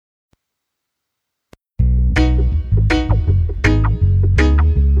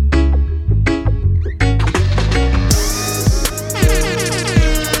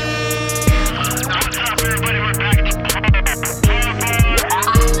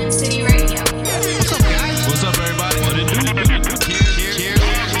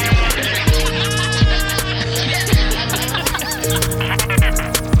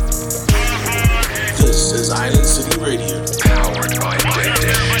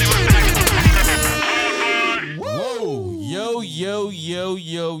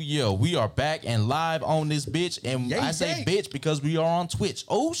Yo. We are back and live on this bitch. And I say bitch because we are on Twitch.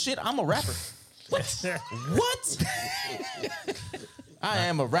 Oh, shit, I'm a rapper. What? I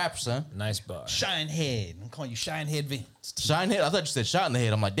am a rapper, son. Nice bar. Shinehead. I'm calling you Shinehead Vince. Shinehead? I thought you said shot in the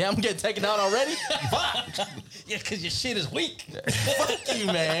head. I'm like, damn, I'm getting taken out already? Fuck. Yeah, because your shit is weak. Fuck you,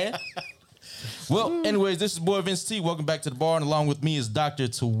 man. Well, anyways, this is boy Vince T. Welcome back to the bar, and along with me is Dr.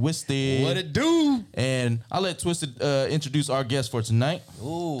 Twisted. What it do? And I'll let Twisted introduce our guest for tonight.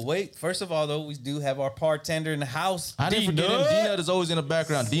 Ooh, wait. First of all, though, we do have our bartender in the house. I didn't forget him. D-Nut is always in the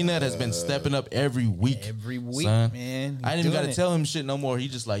background. D-Nut has been stepping up every week. Every week, son. man. I didn't even got to tell him shit no more. He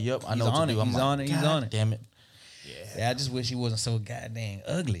just like, yep, I know what to do. He's on it. Damn it. Yeah, I just wish he wasn't so goddamn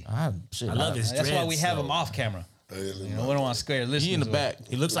ugly. I love his That's why we have dreads, him off camera. You know, we don't want to scare listeners. He in the back.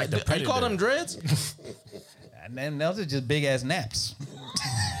 He looks like the You Predator. call them dreads? And then those are just big ass naps.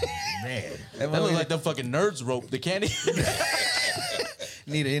 Man. That look like them fucking nerds rope. The candy.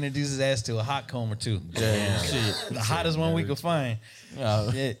 Need to introduce his ass to a hot comb or two. Damn. Shit. The hottest one we could find. Yeah.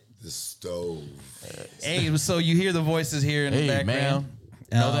 Yeah. The stove. Hey, so you hear the voices here in the background.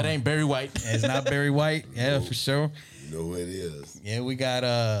 No, that ain't Barry White. It's not Barry White. Yeah, for sure. You know who it is. Yeah, we got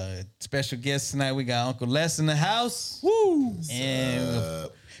special guests tonight. We got Uncle Les in the house. Woo! And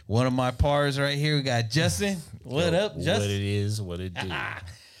one of my pars right here, we got Justin. What up, What Justin? it is, what it do.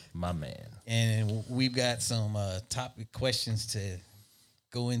 My man. And we've got some topic questions to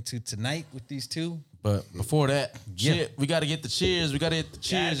go into tonight with these two. But before that, shit, we got to get the cheers. We got to get the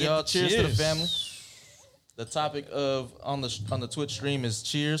cheers, y'all. Cheers to the family. The topic of on the Twitch stream is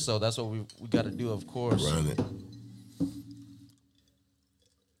cheers, so that's what we got to do, of course. Run it.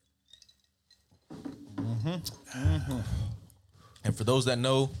 And for those that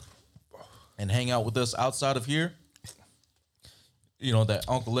know and hang out with us outside of here, you know that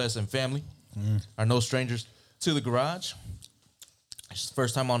Uncle Les and family are no strangers to the garage. It's the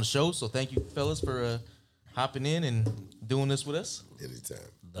first time on the show, so thank you, fellas, for hopping in and doing this with us. Anytime.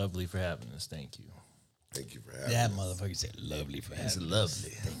 Lovely for having us. Thank you. Thank you for having That us. motherfucker said lovely for It's having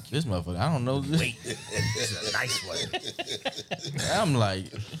lovely. This motherfucker, I don't know. Wait, it's a nice one. I'm like,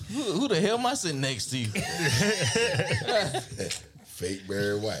 who the hell am I sitting next to? Fake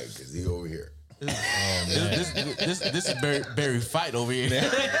Barry White, because he over here. This is Barry Fight over here.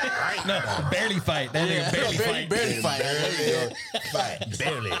 No, barely fight. That nigga barely fight. Barely fight. There we go. Fight.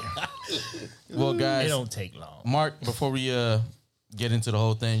 Barely. Well, It guys, don't take long. Mark, before we get into the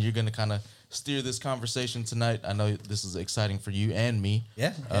whole thing, you're gonna kind of steer this conversation tonight. I know this is exciting for you and me.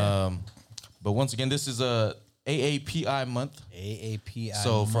 Yeah. But once again, this is a AAPI month. AAPI.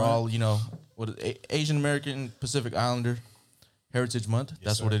 So for all Asian American Pacific Islander Heritage Month,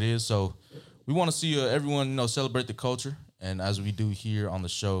 that's what it is. So we want to see everyone celebrate the culture, and as we do here on the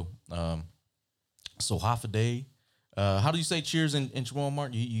show. So half a day. How do you say cheers in Chamorro,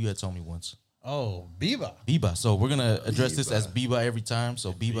 Mark? You had told me once. Oh, Biba. Biba. So we're gonna address this as Biba every time.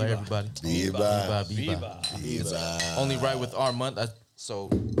 So Biba, everybody. Biba. Biba. Biba. Only right with our month. So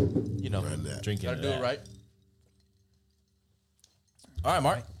Run that. Drinking gotta to do that. it right. All right,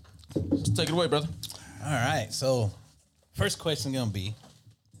 Mark. Let's take it away, brother. All right. So, first question gonna be,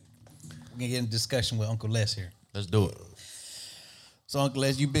 we're gonna get in discussion with Uncle Les here. Let's do it. So, Uncle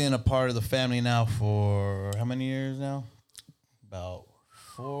Les, you've been a part of the family now for how many years now? About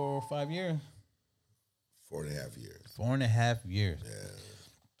 4 or 5 years. 4.5 years. 4.5 years. Yeah.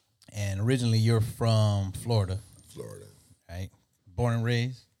 And originally, you're from Florida, Florida. right? Born and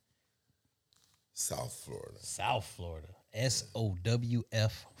raised South Florida. South Florida.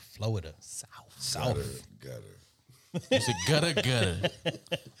 SOWF, Florida. South. Gutter. It's a gutter.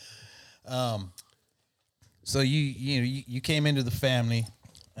 So you came into the family,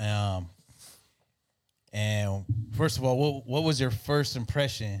 and first of all, what was your first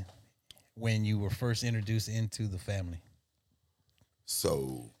impression when you were first introduced into the family?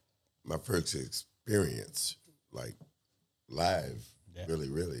 So my first experience, like live,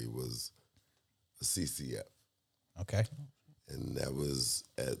 really was a CCF. Okay. And that was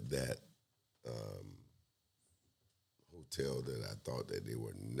at that hotel that I thought that they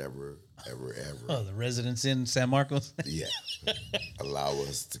would never, ever, Oh, ever, the residence in San Marcos. allow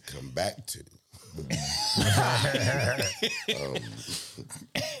us to come back to.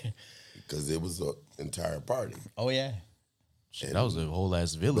 Because it was an entire party. Oh yeah, Shit, that was a whole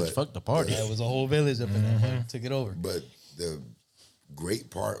ass village. Fuck the party. that was a whole village up in there. Took it over. But the great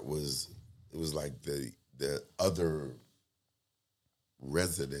part was it was like the other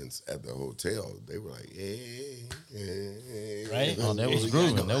residents at the hotel. They were like, hey. Right? Oh, that was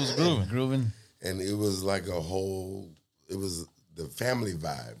grooving. That was grooving. Grooving. And it was like it was the family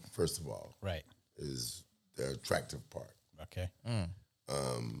vibe, first of all, Right. is the attractive part. Okay.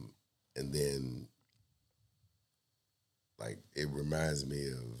 And then, like, it reminds me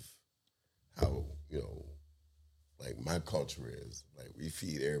of how, like my culture is. Like, we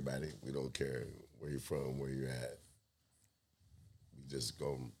feed everybody. We don't care where you're from, where you're at. We just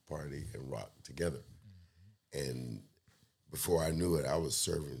go party and rock together. And before I knew it, I was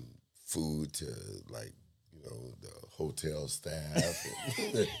serving food to, like, the hotel staff.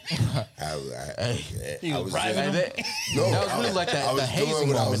 I was bribing them? That was really like I was the hazing doing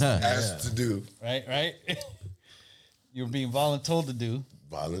what I was moment, huh? asked to do. Right. You were being voluntold to do.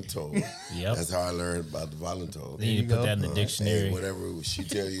 Voluntold. Yep. That's how I learned about the voluntold. You need to put that in the dictionary. Hey, whatever she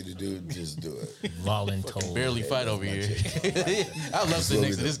tell you to do, just do it. Voluntold. Barely fight over here. I love sitting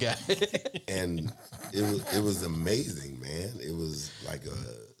next to this guy. And it was amazing, man. It was like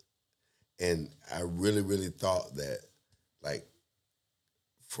and I really, really thought that, like,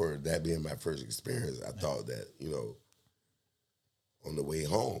 for that being my first experience, I thought that, on the way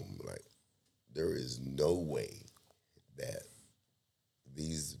home, like, there is no way that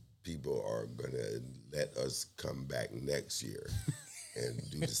these people are going to let us come back next year and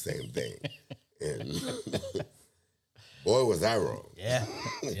do the same thing. And boy, was I wrong. Yeah.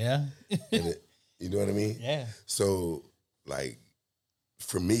 And you know what I mean? Yeah. So, like,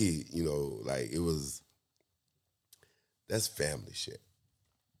 for me, like, that's family shit.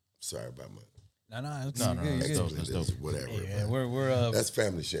 Sorry about my No, it's No, good. that's dope. expletives, whatever. Yeah, but we're that's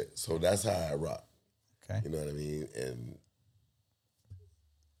family shit. So that's how I rock. okay. You know what I mean? And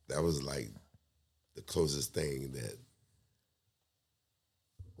that was like the closest thing that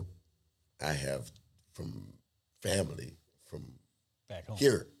I have from family from Back home.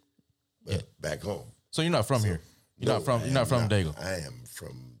 here, but back home. So you're not from here. You're not from Dago. I am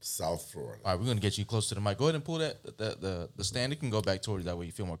from South Florida. All right, we're gonna get you close to the mic. Go ahead and pull the stand. It can go back towards you. That way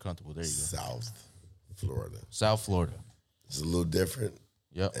you feel more comfortable. There you go. South Florida. South Florida. It's a little different.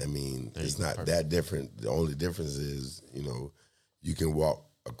 Yep. I mean, There it's you go. not Perfect. that different. The only difference is, you can walk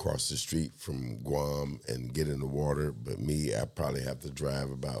across the street from Guam and get in the water, but me, I probably have to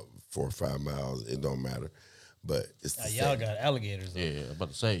drive about 4 or 5 miles. It don't matter. But it's the Y'all same. got alligators. Yeah, I'm about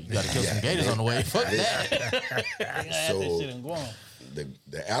to say you got to kill some gators on the way. Fuck that. That So shit in Guam.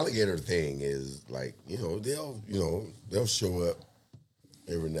 the alligator thing is like, they'll show up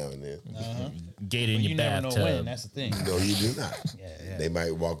every now and then. Gate in But your you never know bathtub. when. That's the thing. No, you do not. Yeah. They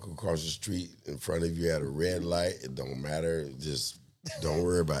might walk across the street in front of you at a red light. It don't matter. Just don't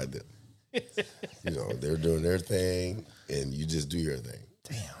worry about them. They're doing their thing, and you just do your thing.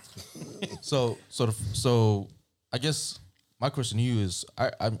 So I guess my question to you is,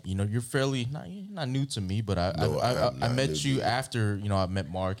 you're fairly not new to me, but I I'm not new met to you you. after I met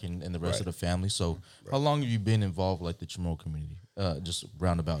Mark and the rest of the family. So how long have you been involved with, like, the Chamorro community? Just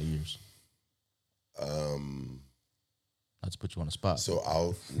roundabout years. Not to put you on the spot.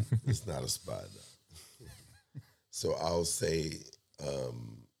 So it's not a spot. No. So I'll say,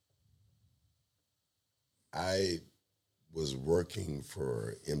 I was working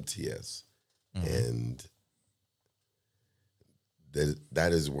for MTS, and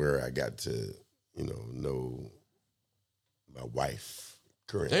that is where I got to, know my wife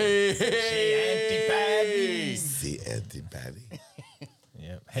currently. Hey, The Auntie Patty.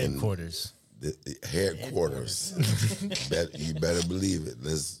 Yep. Headquarters. The headquarters. You better believe it.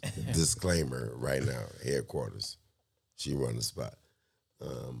 Let's disclaimer right now. Headquarters. She run the spot.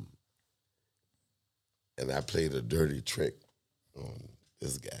 And I played a dirty trick on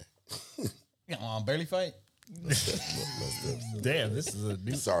this guy. Barely fight. Damn, this is a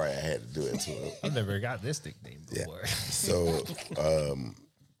new. Sorry, I had to do it to him. I've never got this nickname before. So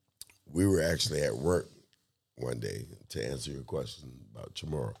we were actually at work one day, to answer your question about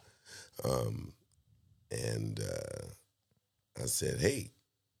Chamorro. And I said, "Hey,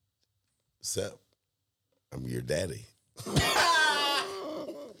 sup? I'm your daddy."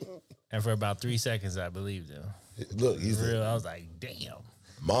 And for about 3 seconds, I believed him. Look, he's For real, like, I was like, damn.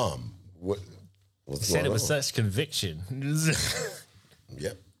 "Mom, what's Said going it on?" with such conviction.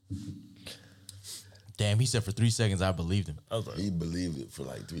 Yep. damn! He said for 3 seconds I believed him. I was like, He believed it for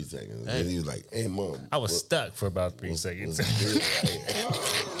like 3 seconds. Hey. And he was like, "Hey, Mom." I was stuck for about 3 seconds.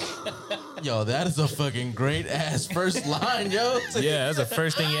 Yo, that is a fucking great ass first line, yo. Yeah, that's the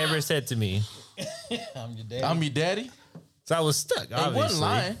first thing he ever said to me. I'm your daddy. I'm your daddy. So I was stuck, He obviously. wasn't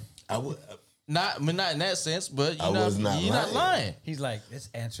lying. I would. Not in that sense, but I was not you're not lying. lying. He's like, it's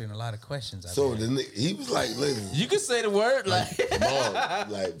answering a lot of questions. So he was like, "Listen, You can say the word like Mom,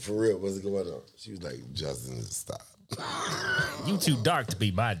 like for real, what's going on?" She was like, "Justin, stop." You too dark to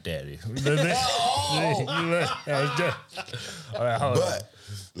be my daddy. But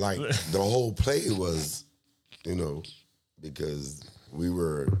like the whole play was, because we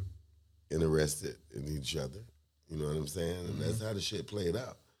were interested in each other. You know what I'm saying? And that's how the shit played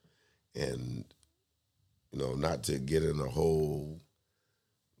out. And, you know, not to get in a whole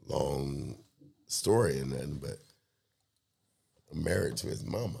long story and nothing, but I'm married to his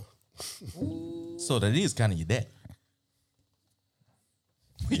mama. So that is kind of your dad.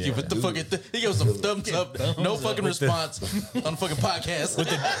 He give it the fucking. He gives some thumbs up. No fucking response on the fucking podcast.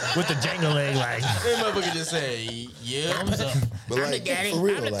 with the jangling like. That motherfucker just say, "Yeah." But like for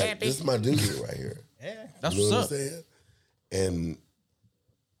real, like this is my dude right here. Yeah. That's You know what's what up. I'm saying? And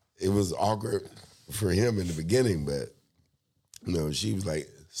it was awkward for him in the beginning, but you know, she was like,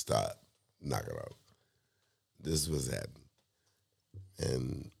 "Stop, knock it off." This was happening,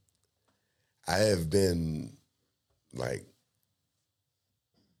 and I have been like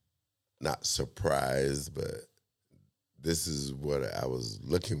not surprised, but this is what I was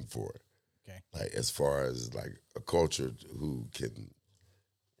looking for. Okay. Like as far as like a culture who can,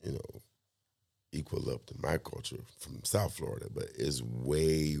 you know, equal up to my culture from South Florida, but it's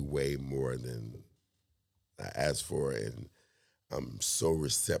way, way more than I asked for, and I'm so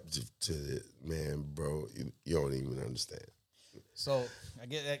receptive to it, man, bro. You don't even understand. So I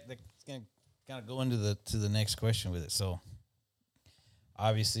get that's gonna kind of go into the next question with it. So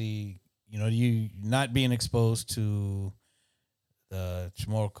obviously, you know, you not being exposed to the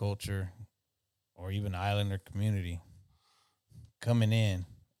Chamorro culture or even Islander community, coming in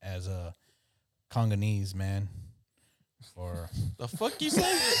as a Congolese man or The fuck you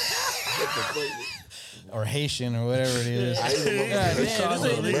say? or Haitian or whatever it is. I ain't damn, this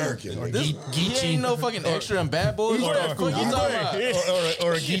ain't- American. He ain't no fucking extra and bad boys. What the fuck you talking about?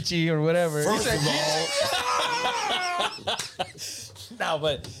 or a Geechee or whatever. First of all, No,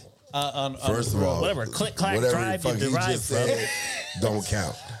 but first of all, Whatever, click, clack, whatever drive the fuck you he derive just from. said don't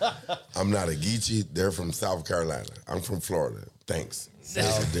count. I'm not a Geechee. They're from South Carolina. I'm from Florida. Thanks.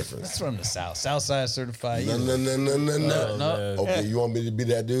 There's a difference. it's from the South. Southside certified. No. No. Okay, you want me to be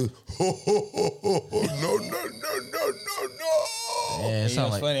that dude? No. Man, it You know, sound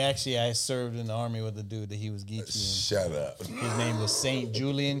it's like funny. Actually, I served in the army with a dude that he was Geechee. Shut up. And his name was Saint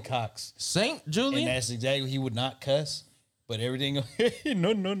Julian Cox. Saint And Julian. that's exactly, he would not cuss, but everything,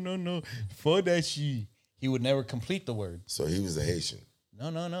 no, for that shit. He would never complete the word. So he was a Haitian.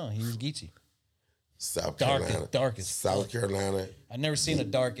 No, he was Geechee. South Dark Carolina. as dark as South Carolina. I never seen a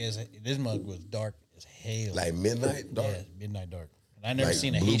dark as, this mug was dark as hell. Like midnight dark. Yeah, midnight dark. And I never Like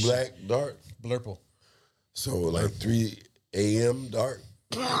seen a blue Haitian. black dark. Blurple. So like 3 a.m. dark.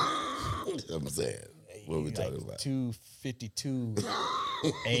 I'm saying. What are we talking about? 2:52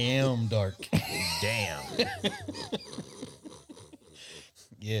 a.m. dark. Damn.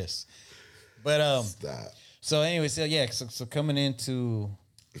 Yes. But Stop. so anyway, so coming into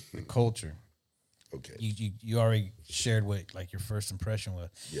the culture, Okay. you already shared what like your first impression was.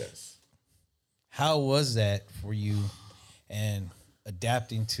 Yes. How was that for you and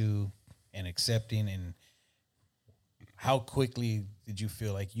adapting to and accepting, and how quickly did you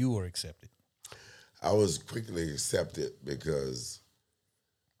feel like you were accepted? I was quickly accepted because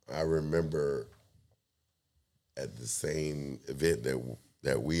I remember at the same event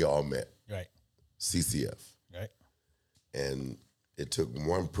that we all met, Right. CCF, Right. and it took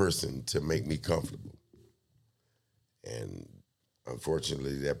one person to make me comfortable. And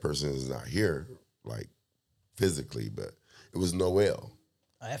unfortunately, that person is not here, like physically, but it was Noel.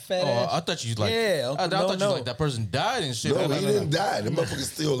 I fat Oh, ass. I thought you like. Yeah, I Uncle thought No. you like that person died and shit. No, I'm he like, didn't die. The motherfucker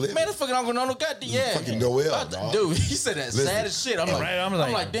still living. Man, that's fucking Uncle No. Goddamn, yeah. Fucking Noel, dog. Dude, he said that Listen. sad as shit. I'm like, Right, I'm I'm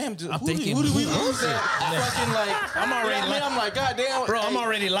like- like, damn, dude, I'm who thinking, do we who lose is that? Fucking like, I'm already yeah, man, I'm like, goddamn, Bro, I'm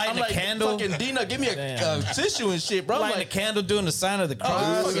already lighting I'm a like, candle. Fucking Dina, give me a tissue and shit, bro. I'm lighting like, a candle, doing the sign of the oh,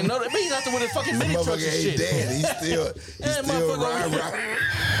 cross. fucking no, man, you have to with the fucking The mini trucks motherfucker and ain't shit. dead. He's still motherfucker. right.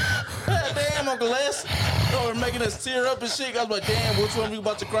 God damn, Uncle Les. They were making us tear up and shit. I was like, damn, which one we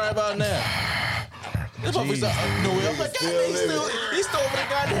about to cry about now? This motherfucker said, Noel. I'm like, Still goddamn, he's still over there,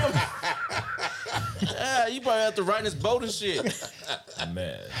 goddamn. Yeah, you probably have to ride in his boat and shit.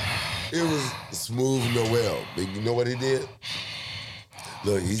 Man. It was smooth Noel. But you know what he did?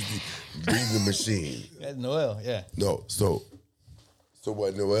 Look, he's the breathing machine. That's Noel, yeah. No, so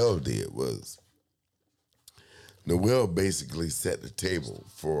what Noel did was Noel basically set the table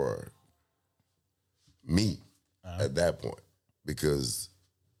for me at that point, because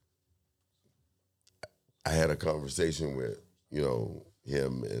I had a conversation with, you know,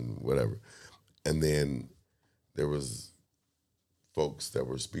 him and whatever. And then there was folks that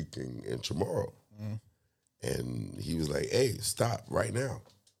were speaking in Chamorro. And he was like, hey, stop right now.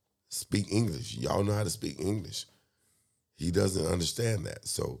 Speak English. Y'all know how to speak English. He doesn't understand that.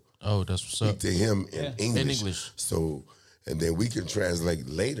 So Oh, that's what's speak up. to him in English. In English. So And then we can translate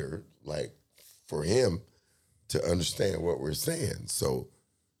later, like for him to understand what we're saying. So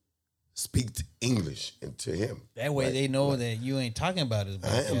speak English into him. That way they know that you ain't talking about his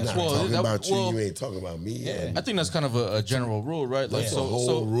I am not Well, talking that- about you. well, You ain't talking about me. Yeah. I think that's kind of a general rule, right? Like That's so, a whole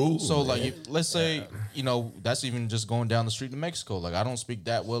so, rule, so man. like, let's say that's even just going down the street in Mexico. Like, I don't speak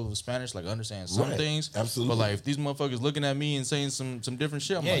that well of Spanish. Like, I understand some Right. things, Absolutely. But like, if these motherfuckers looking at me and saying some different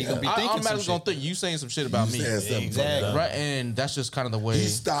shit, I'm Yeah, like, you're gonna be I thinking some automatically gonna shit. think you saying some shit about You me, saying something Exactly. fucked up. right? And that's just kind of the way. He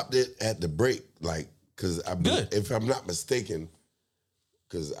stopped it at the break, like, because Good. if I'm not mistaken,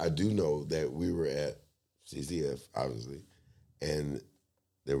 because I do know that we were at CCF, obviously, and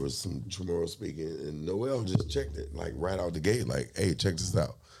there was some Chamorro speaking, and Noel just checked it, like, right out the gate, like, hey, check this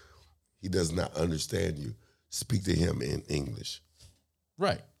out. He does not understand you. Speak to him in English.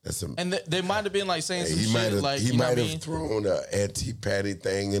 Right. That's some. And they might have been like saying some He might shit have like, he you know what might I have mean? thrown a Auntie Patty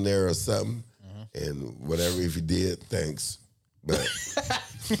thing in there or something, and whatever. If he did, thanks. But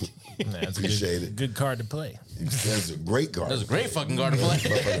That's appreciate it. Good card to play. That's a great card. That's a great fucking guard to play.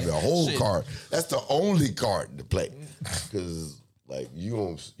 The whole Shit. card. That's the only card to play. Because like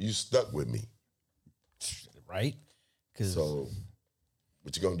you stuck with me. right? Because So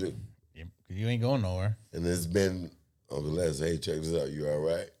what you gonna do? you ain't going nowhere. And it's been Uncle Les, hey, check this out. You all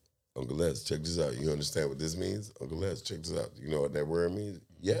right? Uncle Les, check this out. You understand what this means? Uncle Les, check this out. You know what that word means?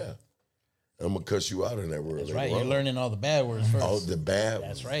 Yeah. I'm gonna cuss you out in that word. That's later right. You're on. learning all the bad words first. Oh, the bad.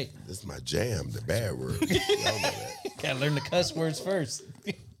 That's right. This is my jam, the bad word. Y'all know that. Gotta learn the cuss words first.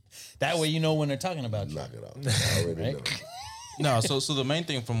 That way you know when they're talking about you. Knock it off. I already know. No, so the main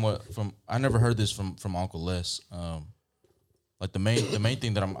thing from I never heard this from Uncle Les. Like the main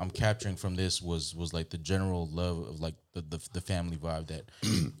thing that I'm capturing from this was like the general love of like the family vibe that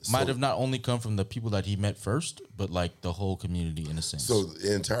might have not only come from the people that he met first, but like the whole community in a sense. So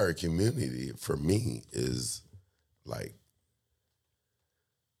the entire community for me is like,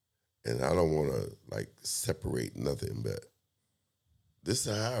 and I don't want to like separate nothing, but this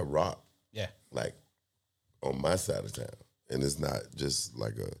is how I rock, Yeah. like on my side of town. And it's not just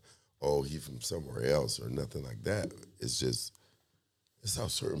like he from somewhere else or nothing like that. It's just, it's how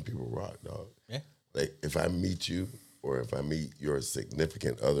certain people rock, dog. Yeah. Like if I meet you or if I meet your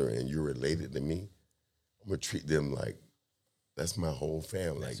significant other and you're related to me, I'm gonna treat them like that's my whole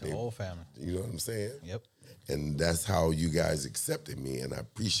family. It's Like the whole family. you know what I'm saying? Yep. And that's how you guys accepted me, and I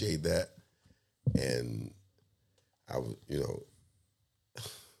appreciate that. And I was,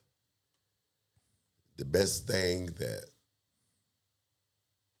 the best thing that,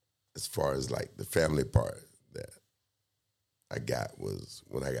 as far as like the family part that I got was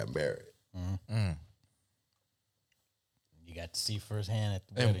when I got married. You got to see firsthand at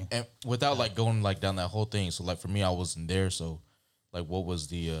the wedding. and without like going like down that whole thing. So like for me, I wasn't there. So like, what was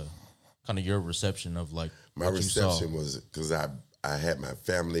the kind of your reception of like My what you saw? reception was because I had my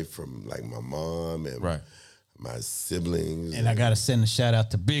family from like my mom and Right. my siblings And I got to send a shout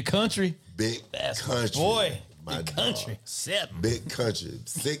out to Big Country. big That's my country. boy. My Big dog. Country. Big country,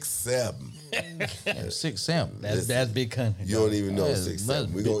 6'7". Yeah, 6'7". That's Big Country. You don't even know That's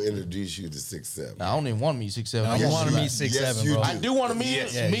 6'7". We're gonna introduce you to 6'7". I don't even want to meet 6'7". I Yes, want to you- meet 6'7", yes, you bro. I do want to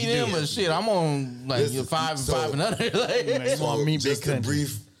meet Yeah, meet you him, do. but shit, I'm on like Listen, 5 so- and under. Like, You want to meet Big just a Country.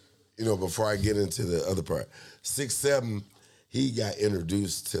 brief, before I get into the other part. 6'7", he got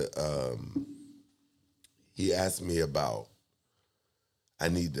introduced to. He asked me about. I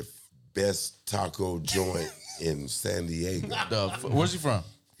need the best taco joint in San Diego. where's he from?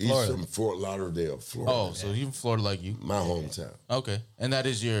 He's Florida. from Fort Lauderdale, Florida. Oh, so he's from Florida like you. My hometown. Okay, and that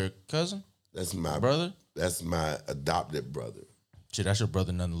is your cousin, That's my brother. That's my adopted brother. Shit, that's your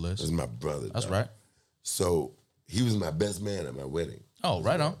brother nonetheless. That's my brother. That's dog. right. So he was my best man at my wedding. Oh,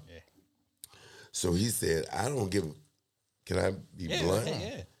 right on. So he said, I don't give, can I be blunt?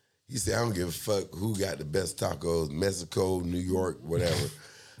 Yeah. He said, I don't give a fuck who got the best tacos, Mexico, New York, whatever.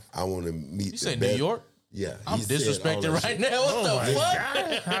 I want to meet You the say best. New York? Yeah. I'm he said all disrespected that right shit. now. What the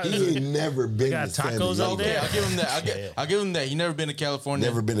fuck? How is He it? ain't never been got to San tacos Diego. out there? Okay, I'll give him that. I'll give him that. He never been to California.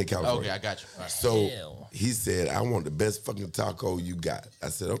 Never been to California. Okay, I got you. All right. So Hell. he said, I want the best fucking taco you got. I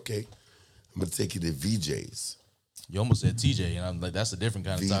said, okay, I'm going to take you to VJ's. You almost said TJ, and I'm like, that's a different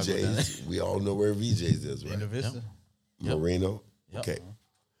kind of taco. VJ's, we all know where VJ's is, right? Buena Vista. Moreno. Yep. Okay.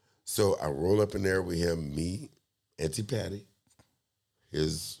 So I roll up in there with him, me, Auntie Patty,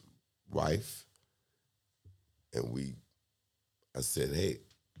 his wife, and I said, hey,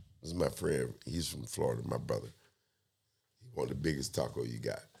 this is my friend. He's from Florida, my brother. He want the biggest taco you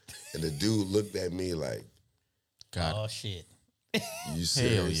got. And the dude looked at me like, God, Oh, shit. you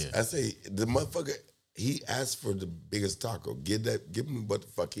serious? yeah. I say, the motherfucker, he asked for the biggest taco. Give him what the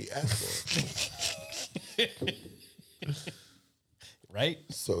fuck he asked for. Right?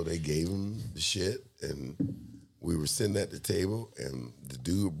 So they gave him the shit, and we were sitting at the table, and the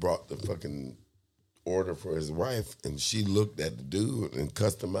dude brought the fucking order for his wife, and she looked at the dude and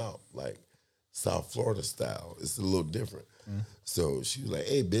cussed him out like South Florida style. It's a little different. So she was like,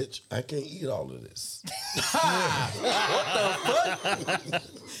 "Hey, bitch, I can't eat all of this."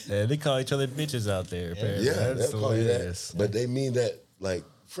 Yeah, they call each other bitches out there. Apparently. Yeah, That's they'll call you that, hilarious. but they mean that like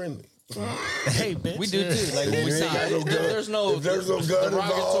friendly. Hey, bitch. We do too. Like when we You say, ain't got no gun. There's no If there's no gun involved,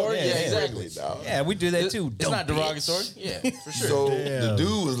 derogatory. Yeah, it's exactly. friendly, dog. yeah, we do that too. It's Dumb not bitch. derogatory. Yeah, for sure. So the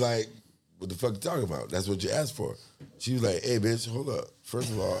dude was like, "What the fuck you talking about? That's what you asked for." She was like, "Hey, bitch, hold up.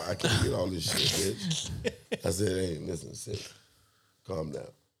 First of all, I can't get all this shit, bitch." I said, "Hey, listen, sit, calm down.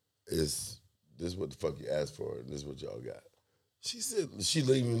 This is what the fuck you asked for, and this is what y'all got." She said, she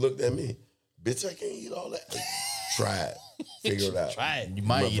even looked at me, "Bitch, I can't eat all that." Try it, figure it out. Try it. You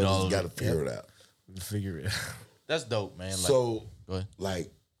might eat all of Got to it. figure it out. Figure it out. That's dope, man. Like, So, go ahead.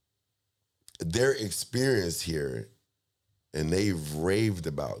 like, their experience here, and they've raved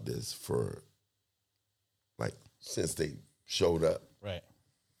about this for, like, since they showed up Right.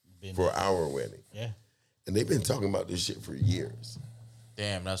 Been for our wedding. yeah. And they've been talking about this shit for years.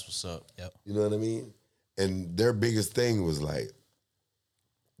 Damn, that's what's up. Yep. You know what I mean? And their biggest thing was like,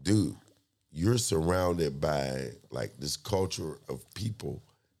 dude, you're surrounded by, like, this culture of people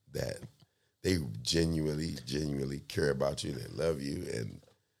that they genuinely care about you. They love you,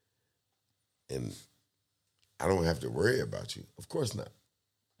 and I don't have to worry about you. Of course not.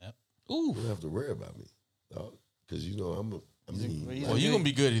 Yep. Ooh. You don't have to worry about me, dog, because you know Well, you're gonna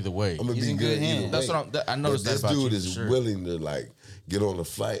be good either way. I'm gonna He's be in good good either hands. way. That's what I noticed. But That this about dude you, is for sure. willing to like get on a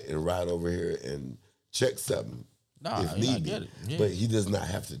flight and ride over here and check something Nah, if I need get be. it. Yeah. But he does not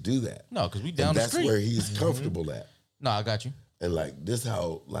have to do that. No, because we down And the that's street. where he's comfortable at. No, I got you. And like this,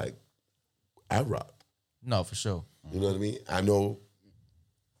 how like I rock. No, for sure. You know what I mean? I know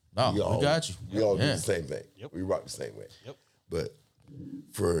No, we all got you. We all do Yeah. the same thing. We rock the same way. Yep. But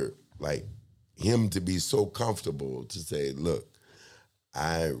for like him to be so comfortable to say, "Look,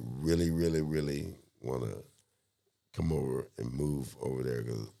 I really, really, really want to come over and move over there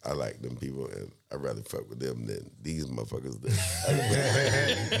because I like them people and I'd rather fuck with them than these motherfuckers."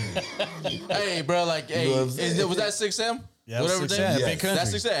 Hey, bro, like, hey, know what I'm saying? was that 6M? Yeah, whatever 6M, Big country.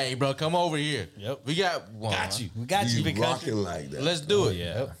 That's 6M. Hey, bro, come over here. Yep. We got one. Got you. We got you, He's big rocking country. like that. Let's do it.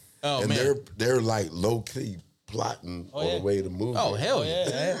 Yeah. Oh, and man. they're like low key plotting on yeah. the way to move. Oh, there. hell yeah.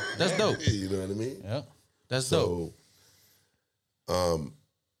 Yeah. That's dope. You know what I mean? Yep. That's dope. So,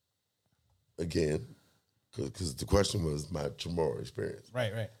 again, because the question was my Chamorro experience.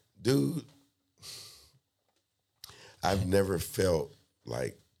 Right. Dude, I've never felt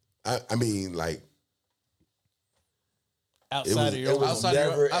like, I mean, like, Outside of your own. Outside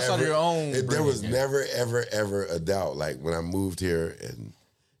of your own There was bringing, never, ever a doubt. Like when I moved here and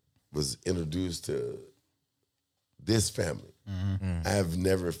was introduced to this family, I've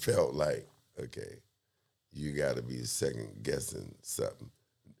never felt like, okay, you got to be second guessing something.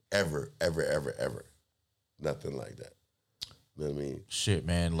 Ever. Nothing like that. You know what I mean? Shit,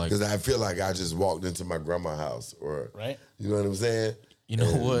 man. Like, Because I feel like I just walked into my grandma's house, or Right. you know what I'm saying? you know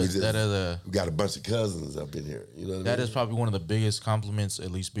And what? we just- That is we got a bunch of cousins up in here. You know what I that mean? is probably one of the biggest compliments,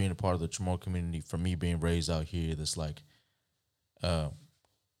 at least being a part of the Chamorro community, for me being raised out here. That's like, kind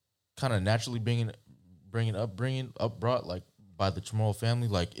of naturally bringing up brought like by the Chamorro family.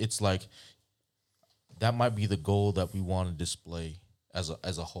 Like it's like that might be the goal that we want to display as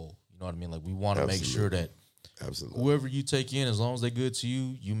a whole. You know what I mean? Like we want to make sure that Absolutely. whoever you take in, as long as they're good to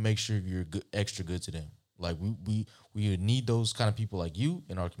you, you make sure you're good, extra good to them. Like we need those kind of people like you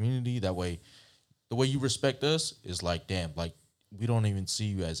in our community. That way, the way you respect us is like, damn, like we don't even see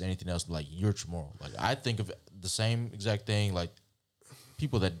you as anything else. Like you're Chamorro. Like I think of the same exact thing. Like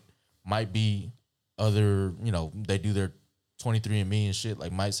people that might be other, you know, they do their 23andMe and shit.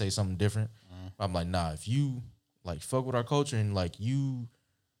 Like might say something different. I'm like, nah. If you like fuck with our culture and like you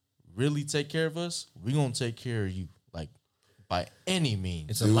really take care of us, we gonna take care of you. Like by any means.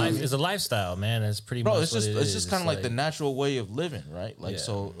 It's a life. It's a lifestyle, man. It's pretty Bro, much. it's just what it it's is. just kind of like the natural way of living, right? Like Yeah.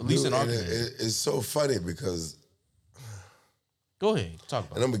 so, at least in our Dude, and community. it's so funny because, Go ahead, talk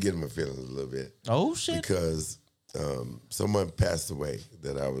about and it. I'm gonna get in my feelings a little bit Oh shit! because someone passed away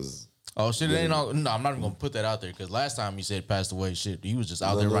that I was. Oh shit! It ain't all. No, I'm not even gonna put that out there because last time you said passed away, shit, he was just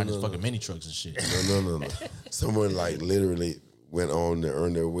out there riding his fucking mini trucks and shit. No. Someone like literally went on to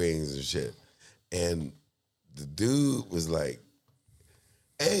earn their wings and shit, and the dude was like,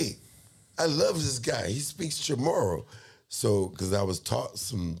 "Hey, I love this guy. He speaks Chamorro." So, because I was taught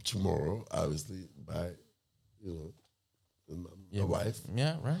some Chamorro, obviously by, my wife,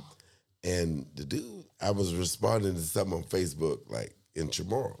 Yeah, right. And the dude, I was responding to something on Facebook, like in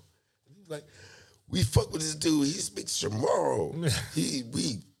Chamorro. He was like, we fuck with this dude. He speaks Chamorro.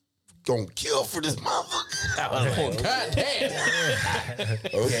 We gonna kill for this motherfucker. Oh, goddamn.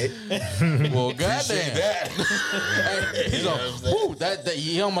 Okay. Well, goddamn. Hey, he's on, whoo, that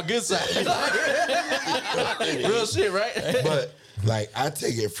he on my good side. Real shit, right? But like, I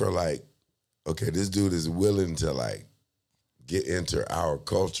take it for like, okay, this dude is willing to like get into our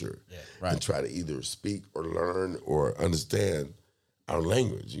culture right. and try to either speak or learn or understand our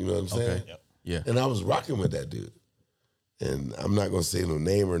language. You know what I'm saying? Okay. Yep. Yeah. And I was rocking with that dude. And I'm not gonna say no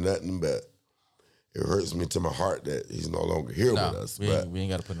name or nothing, but it hurts me to my heart that he's no longer here with us. We But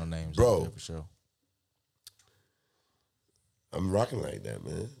ain't got to put no names bro, out there for sure. I'm rocking like that,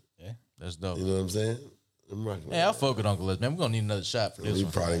 man. Yeah, that's dope. You know what I'm saying? I'm rocking like Hey, I'll that. fuck with Uncle Les, man. We're gonna need another shot for this We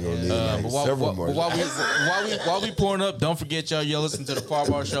one. probably gonna need like But several more. while we pouring up, don't forget y'all listen to the Par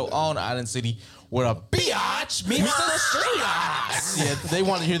Bar Show on Island City with a biatch meets the streets. Yeah, they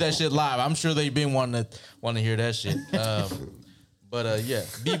want to hear that shit live. I'm sure they've been wanting to hear that shit. But yeah,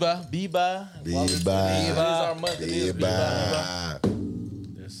 Biba. It is our month. It is Biba.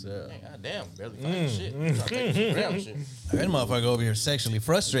 Yes, sir. God damn, barely finding shit. I'm trying to take some ground shit. That motherfucker over here sexually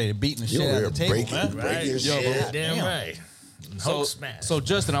frustrated, beating the shit out of the table, man. breaking shit. Damn right. Hulk smash. So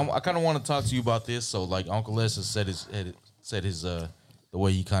Justin, I kind of want to talk to you about this. So like Uncle Les has said his the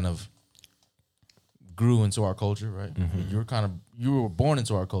way he kind of grew into our culture, right? Mm-hmm. You were born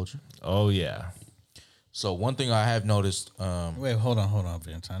into our culture. Oh yeah. So one thing I have noticed. Wait, hold on,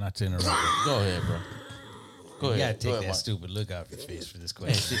 Valentine. Not to interrupt you. Go ahead, bro. Go You ahead. gotta take that Mike. stupid look out of your face for this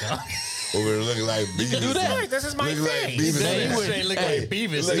question. Over there looking like Beavis. do that. This is my Looking like face. Beavis. Man, you Straight look like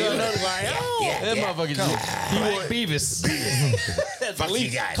Beavis. Look, Look, look, That motherfucker just like Beavis. Fuck you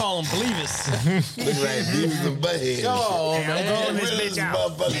guys. Call him Beavis. Looking like Beavis and Butthead. come on, I'm man. going this Really, bitch this out.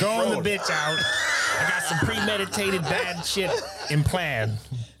 motherfucker Going throat. the bitch out. I got some premeditated bad shit in plan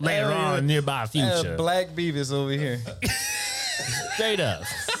later on in nearby future. Black Beavis over here. Straight up.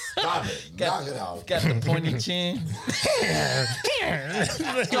 Stop it. Knock it out. Got the pointy chin.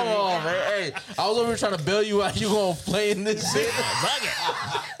 Come on, man. Hey, I was over here trying to bail you out. You gonna play in this shit? Fuck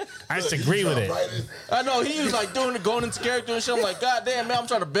it. I just agree with it. I know he was like going into character and shit. I'm like, God damn, man, I'm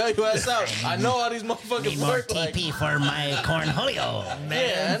trying to bail your ass out. I know how these motherfuckers Need more work. Like, TP for my cornholio,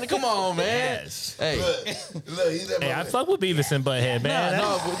 man. yeah, come on, man. Yes. Hey, Look, he's that Hey, I motherfucker. fuck with Beavis and Butthead, man.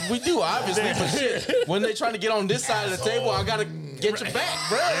 no, we do obviously, but shit, when they trying to get on this side of the table, I gotta get your back,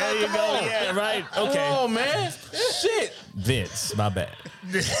 bro. There you Come go. on. Yeah, right. Come Okay. on, man. Shit. Vince, my bad.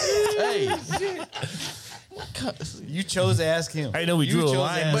 Hey, You chose to ask him. I know we You drew a chose to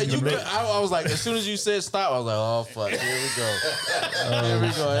line. ask but him. you could, I was like, as soon as you said stop, I was like, oh fuck, here we go. Here we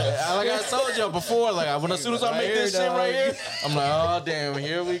go. Like I told y'all before, like as soon as I make this shit right here, I'm like, oh damn,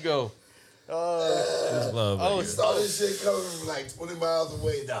 here we go. I saw this shit coming from like 20 miles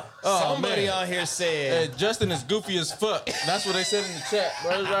away now. Oh, Somebody man. on here said, Hey, Justin is goofy as fuck. That's what they said in the chat,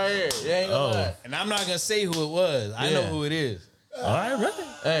 bro. It's right here. You ain't gonna lie. and I'm not gonna say who it was. I know Yeah. who it is. All right, right.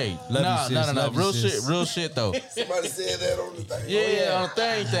 Hey, Love nah, you, sis. no. Love you, Real sis. real shit though. Somebody said that on the thing. Yeah, on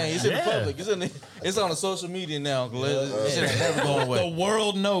the thing. It's in the Yeah. public. It's on the social media now. This shit ain't never going The away.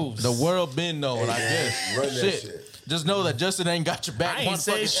 world knows. The world been knowing, I guess. Run that Shit. shit. Just know that Justin ain't got your back. I ain't on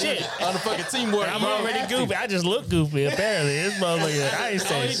say fucking- shit. on the fucking teamwork. I'm bro. already goofy. I just look goofy, apparently. This motherfucker, I ain't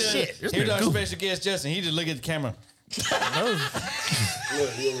saying He does- shit. This Here's nigga our goofy. special guest, Justin. He just look at the camera.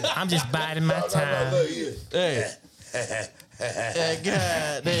 I'm just biding my time. Look here. Hey.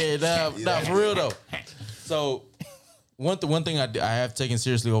 God, nah, for real though. So one thing I have taken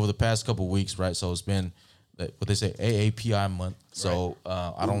seriously over the past couple of weeks, right? So it's been what they say AAPI month. So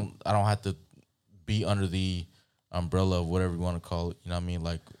I don't have to be under the umbrella of whatever you want to call it. You know what I mean?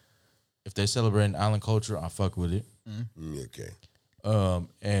 Like if they're celebrating island culture, I fuck with it. Okay.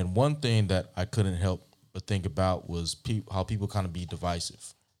 And one thing that I couldn't help but think about was how people kind of be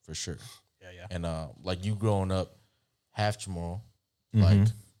divisive, for sure. Yeah. And like you growing up half Chamorro, like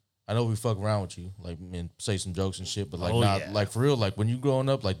I know we fuck around with you, like and say some jokes and shit, but like like for real, like when you growing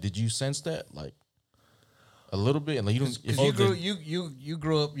up, like did you sense that like a little bit? And like you don't, if You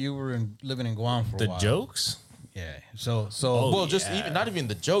grew up. You were living in Guam for a The while. jokes? Yeah. So well, just even not even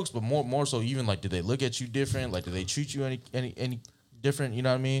the jokes, but more so even like did they look at you different? Like did they treat you any different? You know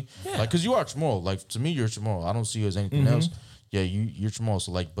what I mean? Yeah. Like because you are Chamorro. Like to me, you're Chamorro. I don't see you as anything else. Yeah, you're Chamorro.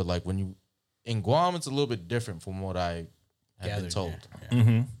 So like, but like when you in Guam, it's a little bit different from what I have been told.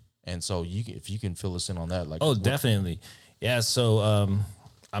 Yeah. And so if you can fill us in on that, like Oh, definitely. Yeah, so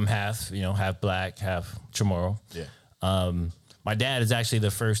I'm half black, half Chamorro. Yeah. My dad is actually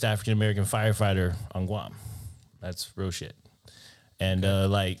the first African American firefighter on Guam. That's real shit.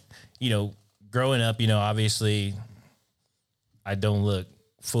 And like, growing up, obviously I don't look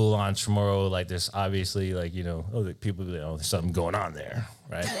full on Chamorro. Like there's obviously like, the people, there's something going on there.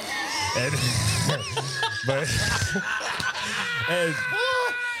 Right. And,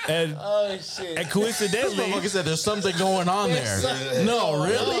 and Oh shit! And coincidentally, Like I said, there's something going on there. No,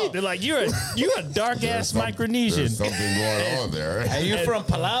 really? they're like, you're a dark ass Micronesian. There's something going on there. Are you from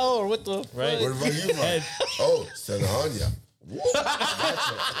Palau or what the? Right. Where about you from? Oh, Sanahanya.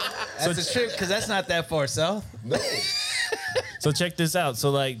 That's a trip because that's not that far south. No. So check this out. So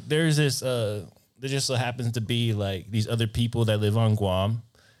like, there's this. There just so happens to be like these other people that live on Guam,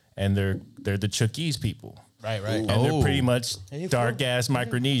 and they're the Chuukese people. Right. And they're pretty much dark ass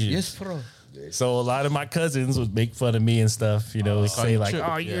Micronesians. Yes, bro. So a lot of my cousins would make fun of me and stuff, say like, Chook,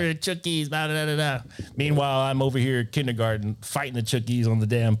 "Oh, you're a Chuukese." Blah, blah, blah, blah. Meanwhile, I'm over here at kindergarten fighting the Chuukese on the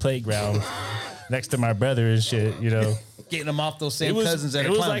damn playground next to my brother and shit. Getting them off those same cousins that it are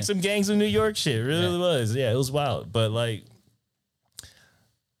was clowning. like some gangs of New York shit. It really was. Yeah, it was wild. But like,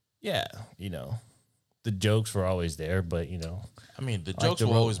 yeah, the jokes were always there. But I mean, the like jokes to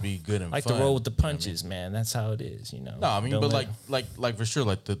will roll- always be good and like fun. to roll with the punches, man. That's how it is. No, I mean, Don't but let- like for sure,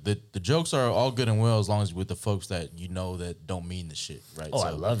 like the jokes are all good and well as long as with the folks that that don't mean the shit, right? oh,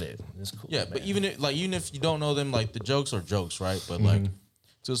 I love it. It's cool. Yeah, man. but even if you don't know them, like the jokes are jokes, right? But like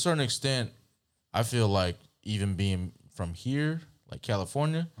to a certain extent, I feel like even being from here, like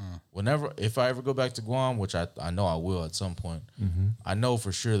California, if I ever go back to Guam, which I know I will at some point, I know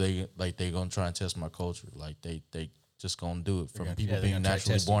for sure they gonna try and test my culture. Like they just gonna do it from people they're being gonna try to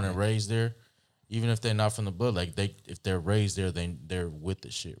naturally test you, born and raised there. Even if they're not from the blood, like if they're raised there, they're with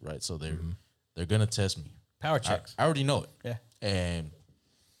the shit, right? So they're gonna test me. Power checks. I already know it. Yeah. And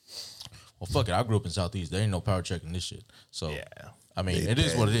well, fuck it. I grew up in Southeast. There ain't no power checking this shit. So Yeah. I mean, it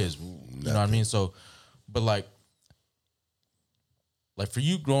is what it is. You know what I mean? So, but like for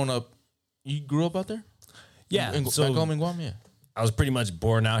you growing up, you grew up out there? Yeah. Back home in Guam, yeah. I was pretty much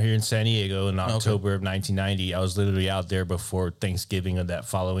born out here in San Diego in October of 1990. I was literally out there before Thanksgiving of that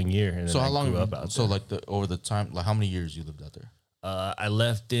following year. And So then how I long? grew up out So there. like over the time, like how many years you lived out there? I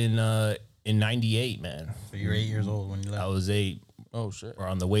left in '98, man. So you're 8 years old when you left. I was 8 Oh shit. or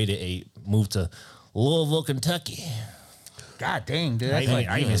on the way to 8. Moved to Louisville, Kentucky. God dang, dude. I That's even, like,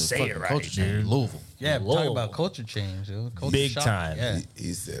 I even say it right, Culture change, dude. Louisville. yeah, talk Louisville. about culture change, dude. Culture Big shock. time. Yeah.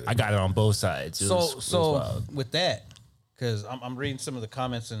 He said I it. got it on both sides. It was So wild. with that, because I'm reading some of the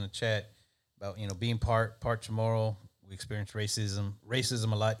comments in the chat about being part Chamorro. We experience racism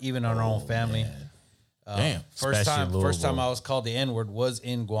a lot, even in our own family. Damn. First Especially time Louisville. I was called the N-word was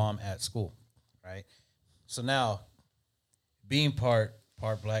in Guam at school, right? So now, being part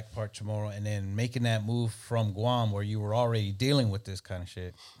black, part Chamorro, and then making that move from Guam where you were already dealing with this kind of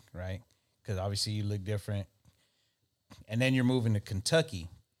shit, right? Because obviously you look different, and then you're moving to Kentucky,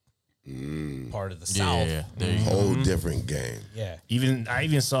 part of the South. Yeah. There you go. Whole different game. Yeah. I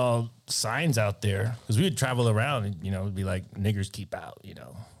even saw signs out there because we would travel around and it'd be like niggers keep out.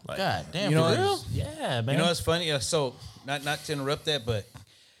 Like, God damn. You know for real? what? yeah, man. You know what's funny? So not to interrupt that, but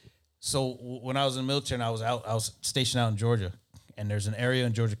so when I was in the military and I was stationed out in Georgia, and there's an area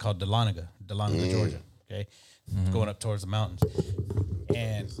in Georgia called Dahlonega, Georgia. Okay, going up towards the mountains,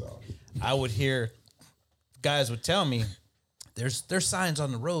 and I would hear guys would tell me there's signs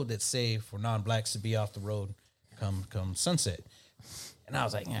on the road that say for non-blacks to be off the road come sunset. And I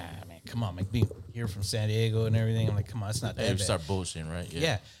was like, man, come on, man, being here from San Diego and everything. I'm like, come on, it's not that Hey, you bad. start bullshitting, right?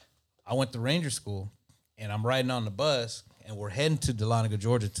 Yeah. I went to Ranger School, and I'm riding on the bus, and we're heading to Dahlonega,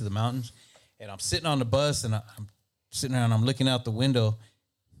 Georgia, to the mountains. And I'm sitting on the bus, and I'm sitting there, and I'm looking out the window,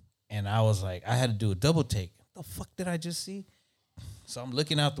 and I was like, I had to do a double take. The fuck did I just see? So I'm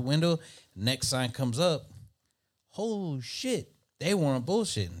looking out the window. Next sign comes up. Holy shit, they weren't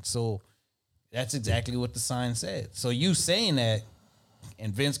bullshitting. So that's exactly what the sign said. So you saying that,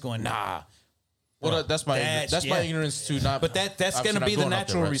 and Vince going, nah. Well, that's my yeah. ignorance to not. But that's obviously going to not be the growing up there,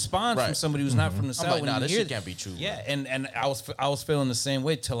 natural right? response from Right. somebody who's not from the South. like, when nah, you this hear shit that. can't be true. Yeah, and I was feeling the same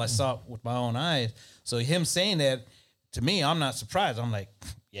way till I saw it with my own eyes. So him saying that to me, I'm not surprised. I'm like,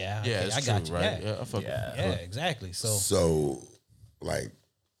 yeah, Yeah, okay, it's I got true, you. right? Yeah, I fuck with Yeah. you. yeah, exactly. So So, like,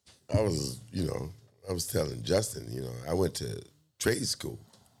 I was telling Justin, I went to trade school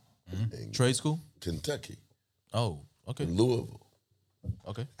in Trade school? Kentucky, Oh, okay. in Louisville.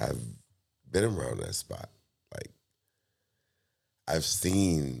 Okay. I've been around that spot. Like, I've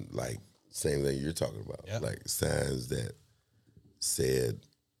seen, like, same thing you're talking about. Yep. Like, signs that said,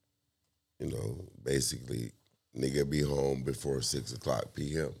 basically, nigga be home before 6 o'clock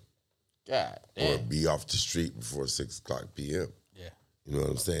p.m. God or damn. be off the street before 6 o'clock p.m. yeah, You know what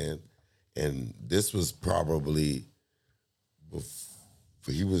I'm saying? And this was probably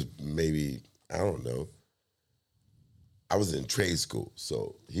he was maybe, I don't know. I was in trade school,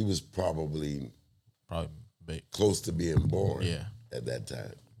 so he was probably big. close to being born Yeah. at that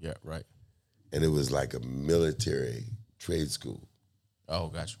time. Yeah, right. And it was like a military trade school. Oh,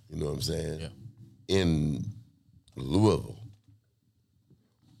 gotcha. You know what I'm saying? Yeah. In Louisville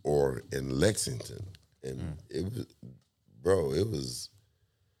or in Lexington. And it was, bro, it was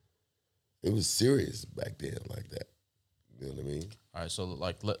serious back then like that. You know what I mean? All right, so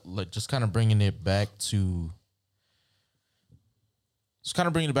like let just kind of bringing it back to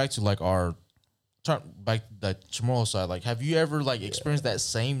like our back that Chamorro side. Like, have you ever like experienced that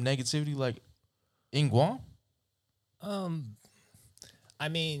same negativity like in Guam? I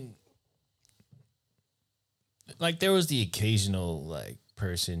mean, like there was the occasional like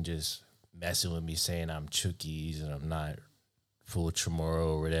person just messing with me saying I'm Chukis and I'm not full Chamorro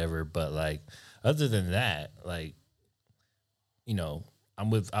or whatever. But like other than that, like, you know, I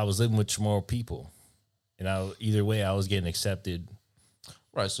was living with Chamorro people, and either way I was getting accepted.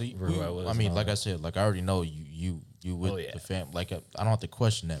 Right. So who I was I mean, and all like I that. said, like I already know you with Oh, yeah. the fam. Like I don't have to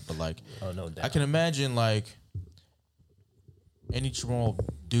question that, but like Oh, no doubt. I can imagine like any Chamorro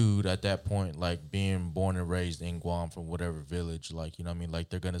dude at that point, like being born and raised in Guam from whatever village, like, you know what I mean? Like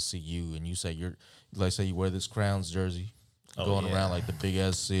they're gonna see you and you say say you wear this Crowns jersey going yeah. around like the big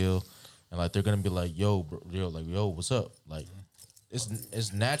ass seal, and like they're gonna be like, yo, bro, yo, what's up? Like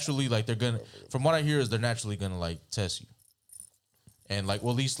it's naturally like they're gonna, from what I hear is they're naturally gonna like test you. And like,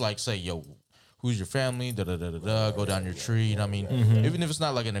 well, at least like say, yo, who's your family? Da da da da da. Go down your tree. You know what I mean? Even if it's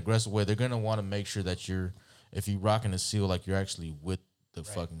not like an aggressive way, they're gonna want to make sure that if you rocking a seal, like you're actually with the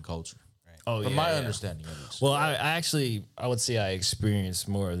fucking culture. Oh, From yeah, my yeah. understanding, at least. Well, I would say I experienced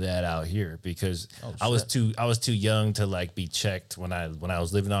more of that out here because I was too young to like be checked when I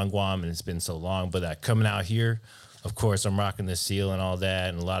was living on Guam, and it's been so long. But coming out here, of course, I'm rocking the seal and all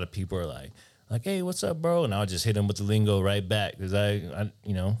that, and a lot of people are like, hey, what's up, bro? And I'll just hit them with the lingo right back because I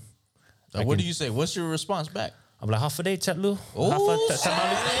you know. What do you say? What's your response back? I'm like, half a day, chatlu. You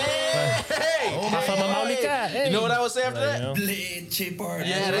know what I would say after that?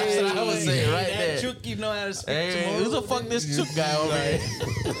 Yeah, that's what I would say right there. Chucky know how to speak Hey, who the fuck this Chook guy over here?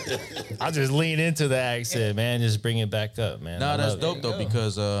 I'll just lean into the accent, man. Just bring it back up, man. No, I that's love dope it. though,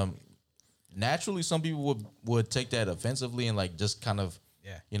 because naturally some people would take that offensively and like just kind of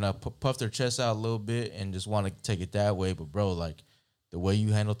you know puff their chest out a little bit and just want to take it that way. But bro, like the way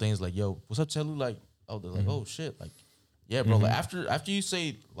you handle things, like yo, what's up, Chelu? Like they're like oh shit, like yeah, bro. Like after you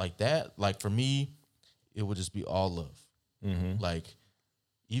say like that, like for me, it would just be all love. Like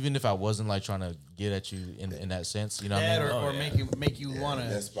even if I wasn't like trying to get at you in that sense, you know what I mean? or make you want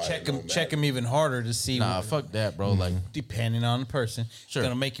that's to probably check him even harder to see. Nah, fuck that, bro. Like Depending on the person, Sure. it's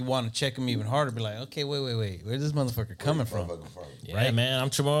gonna make you want to check him even harder. Be like, okay, wait, where's this motherfucker coming from? Yeah, man. I'm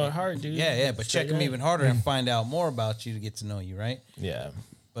Chamorro at heart, dude. Yeah, but check him even harder and find out more about you to get to know you, right? Yeah.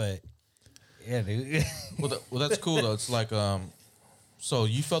 But yeah, dude. well, that's cool though. It's like so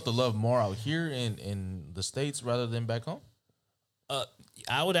you felt the love more out here in the States rather than back home?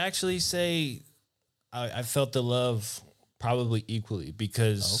 I would actually say I felt the love probably equally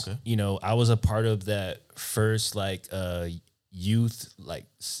because Okay. you know I was a part of that first youth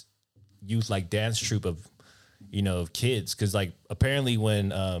dance troupe of of kids because like apparently when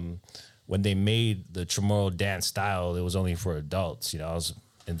they made the Chamorro dance style it was only for adults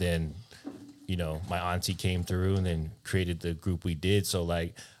and then my auntie came through and then created the group we did, so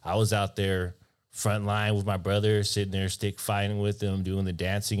like I was out there front line with my brother, sitting there stick fighting with them, doing the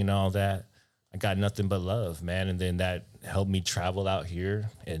dancing and all that. I got nothing but love, man. And then that helped me travel out here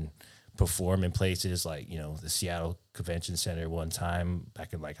and perform in places like, the Seattle Convention Center one time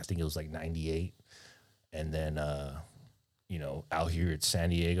back in I think it was 98. And then, out here at San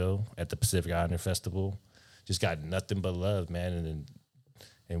Diego at the Pacific Islander Festival, just got nothing but love, man.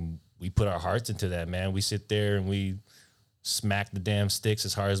 And we put our hearts into that, man. We sit there and we smack the damn sticks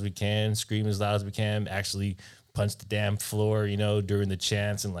as hard as we can, scream as loud as we can, actually punch the damn floor, during the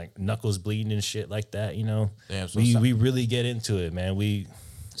chants and like knuckles bleeding and shit like that, Damn, so we really get into it, man.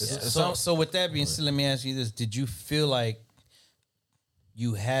 So with that being said, let me ask you this. Did you feel like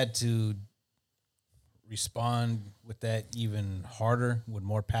you had to respond with that even harder, with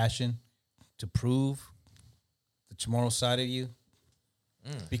more passion to prove the Chamorro side of you?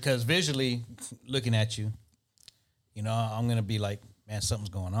 Because visually looking at you, I'm going to be like, man, something's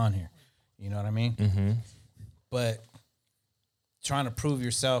going on here. You know what I mean? Mm-hmm. But trying to prove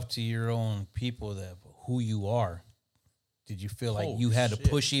yourself to your own people that who you are, did you feel like you had to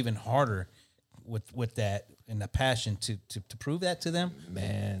push even harder with that and the passion to prove that to them?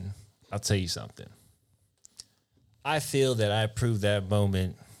 Man, I'll tell you something. I feel that I proved that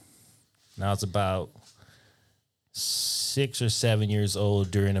moment. Now it's about 6 or 7 years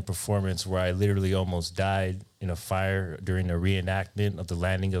old during a performance where I literally almost died in a fire during a reenactment of the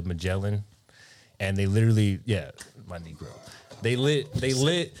landing of Magellan. And they literally, my Negro. They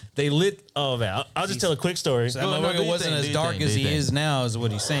lit. Oh man, I'll just tell a quick story. So that motherfucker wasn't as dark as he is now, is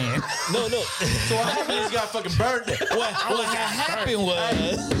what he's saying. No. So what happened is got fucking burned. What happened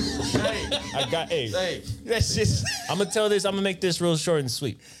was, Hey, that's just. I'm gonna tell this. I'm gonna make this real short and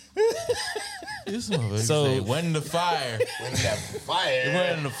sweet. this motherfucker So- say, when in the fire. When that fire.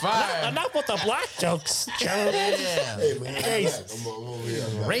 When in the fire. Enough with the black jokes. Yeah. Hey, man, I'm over here.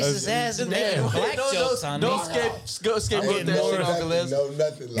 Racist ass nigga. Black jokes on Don't me. scapegoat that shit, Uncle Les. No,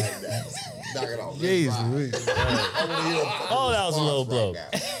 nothing like that. Knock it off. Oh, that was a low blow.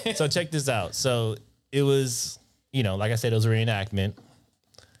 So check this out. So it was, like I said, it was a reenactment.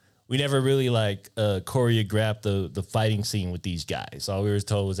 We never really choreographed the fighting scene with these guys. All we were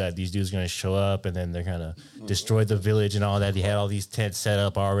told was that these dudes are gonna show up and then they're gonna destroy the village and all that. They had all these tents set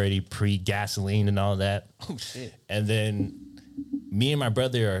up already, pre-gasoline and all that. Oh shit. And then me and my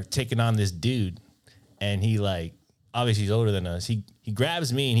brother are taking on this dude, and he obviously he's older than us. He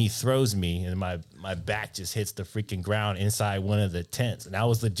grabs me and he throws me, and my back just hits the freaking ground inside one of the tents, and I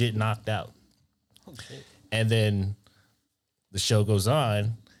was legit knocked out. Oh shit. And then the show goes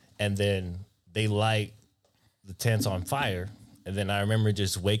on, and then they light the tents on fire. And then I remember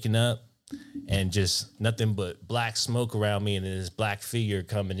just waking up and just nothing but black smoke around me, and then this black figure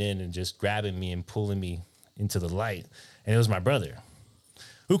coming in and just grabbing me and pulling me into the light. And it was my brother,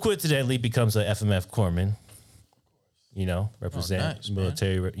 who coincidentally becomes a FMF corpsman. Represent nice,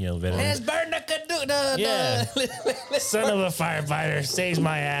 military, veteran. Let's burn the Yeah. Son of a firefighter saves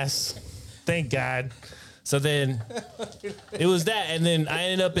my ass. Thank God. So then it was that, and then I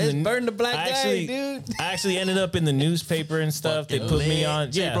ended up in burn the black guy, actually, dude. I actually ended up in the newspaper and stuff. They put me on.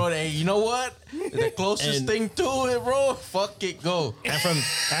 Yeah, bro. Hey, you know what? The closest And- thing to it, bro. Fuck it, go. And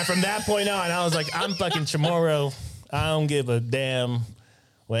from that point on, I was like, I'm fucking Chamorro. I don't give a damn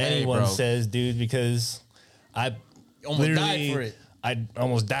what Hey, anyone bro. says, dude, because I Almost died literally- for it. I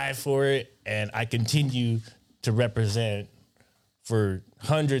almost died for it, and I continue to represent for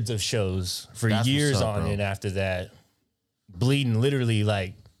hundreds of shows for That's years what's up, on bro. end after that. Bleeding,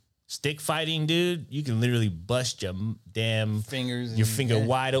 literally, stick fighting, dude. You can literally bust your damn Fingers your and- finger yeah.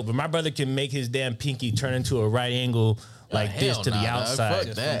 wide open. My brother can make his damn pinky turn into a right angle like this hell to nah, the dog. outside. Fuck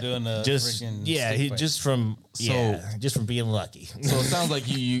Just that. from doing the Just freaking yeah, stick he fight. just from being lucky. So it sounds like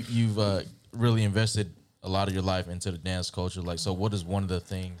you've really invested a lot of your life into the dance culture. So what is one of the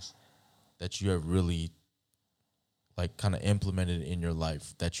things that you have really kind of implemented in your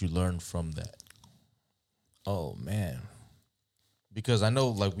life that you learned from that? Oh man. Because I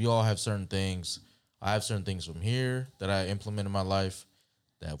know we all have certain things. I have certain things from here that I implement in my life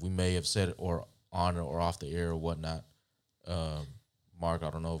that we may have said or on or off the air or whatnot. Mark,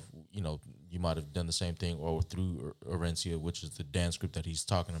 I don't know if you might have done the same thing, or through Orencia, which is the dance group that he's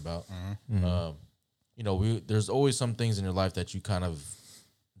talking about. There's always some things in your life that you kind of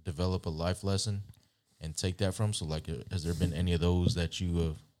develop a life lesson and take that from. So has there been any of those that you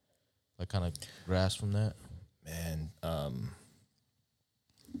have kind of grasped from that? Man,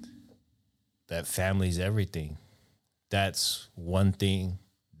 that family's everything. That's one thing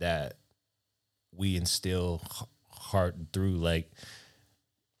that we instill heart through.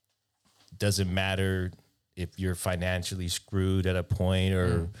 Doesn't matter if you're financially screwed at a point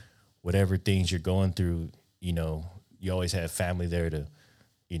or whatever things you're going through, you always have family there to,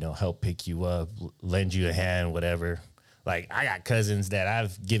 help pick you up, lend you a hand, whatever. I got cousins that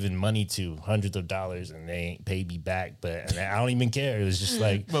I've given money to, hundreds of dollars, and they ain't paid me back, but I don't even care. It was just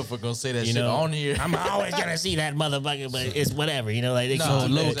Motherfucker gonna say that shit on here. I'm always gonna see that motherfucker, but it's whatever, they No,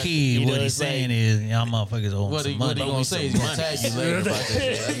 keep- Low key, You know, what he's it's saying is, y'all motherfuckers owe him What some he money. gonna say? He's gonna tag you later about that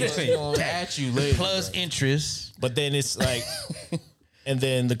shit. He's gonna at you later. Plus interest. But then it's and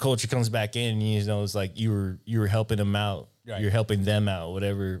then the culture comes back in. It's you were helping them out, Right. you're helping them out,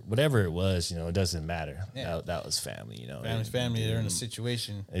 whatever it was. It doesn't matter. Yeah. That was family. Family's family, they're in a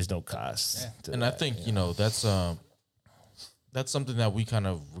situation. There's no cost. to And I that. think that's something that we're kind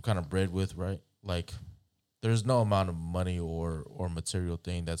of bred with, right? There's no amount of money or material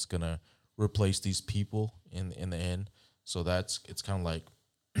thing that's gonna replace these people in the end. So it's kind of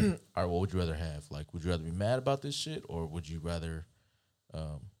all right, what would you rather have? Would you rather be mad about this shit, or would you rather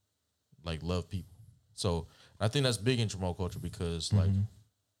love people? So I think that's big in Chamorro culture because a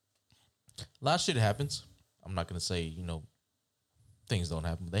lot of shit happens. I'm not gonna say things don't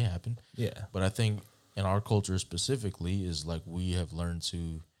happen, but they happen. Yeah. But I think in our culture specifically is we have learned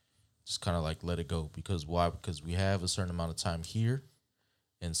to just kind of like let it go. Because why? Because we have a certain amount of time here,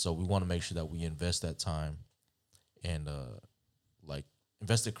 and so we want to make sure that we invest that time and like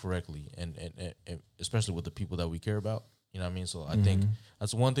invest it correctly, and especially with the people that we care about. You know what I mean? So I think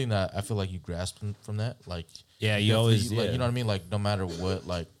that's one thing that I feel like you grasp from that. Like, Yeah, you always, like, yeah. you know what I mean? Like, no matter what,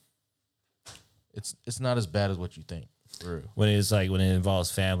 like, it's not as bad as what you think. For real. When it's like, when it involves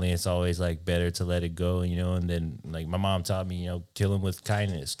family, it's always like better to let it go, you know. And then like my mom taught me, you know, kill them with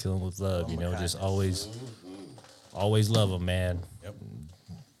kindness, kill them with love, you know, just always love them, man. Yep.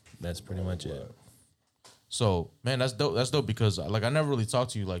 That's pretty much it. So, man, that's dope. That's dope because, like, I never really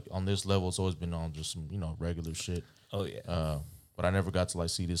talked to you, like, on this level. It's always been on just some, you know, regular shit. Oh yeah. But I never got to, like,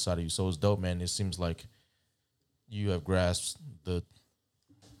 see this side of you. So it's dope, man. It seems like you have grasped the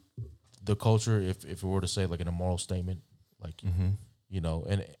culture, if it were to say, like, in a moral statement. Like, you know,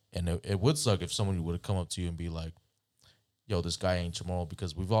 and it would suck if someone would have come up to you and be like, yo, this guy ain't your moral,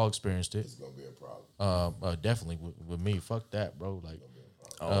 because we've all experienced it. It's gonna be a problem. Definitely with me. Fuck that, bro. Like,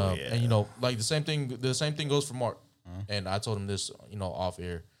 Yeah. and you know, like the same thing goes for Mark. And I told him this, you know, off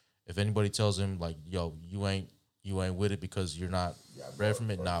air. If anybody tells him like, yo, you ain't with it because you're not bred from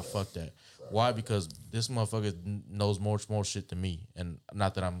it, nah, fuck that. Why? Because this motherfucker knows more shit than me. And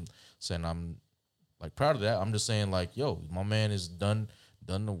not that I'm saying I'm like proud of that. I'm just saying like, yo, my man is done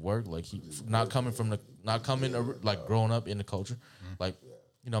the work. Like, he not coming like growing up in the culture. Like,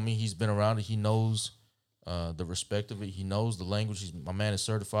 you know what I mean? He's been around it. He knows the respect of it. He knows the language. My man is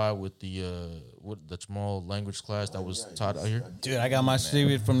certified with the Chamorro language class that was taught out here. Dude, I got my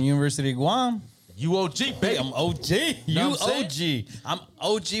certificate from the University of Guam. UOG, baby. I'm OG. Know what I'm UOG. I'm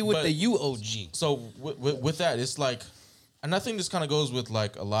OG with But- the UOG. So with that, it's like, and I think this kind of goes with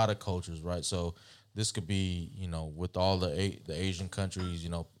like a lot of cultures, right? So this could be, you know, with all the Asian countries, you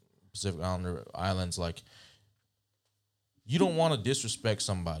know, Pacific Islands, like, you don't want to disrespect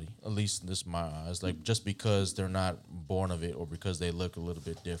somebody, at least in this my eyes, like, just because they're not born of it or because they look a little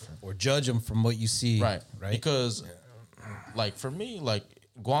bit different. Or judge them from what you see. Right. Right. Because, like, for me, like,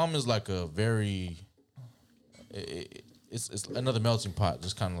 Guam is like a very, it's another melting pot,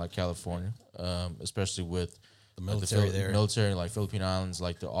 just kind of like California, especially with The military there. military, like Philippine Islands,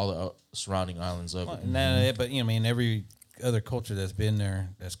 like all the surrounding islands of it. Nah, but, you know, I mean, every other culture that's been there,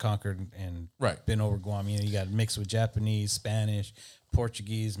 that's conquered and Right. been over Guam, you know, you got mixed with Japanese, Spanish,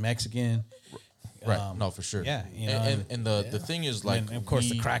 Portuguese, Mexican. Right. No, for sure. Yeah, you know, and the thing is, like, and of course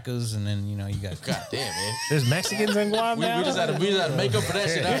the crackers, and then, you know, you got God damn, man. There's Mexicans in Guam We now. just had to make up for that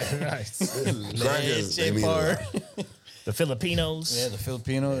shit. Crackers, they mean The Filipinos. yeah, the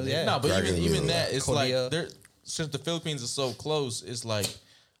Filipinos, yeah. No, but Crackers even mean a that, lot. it's Korea. like, since the Philippines is so close, it's like,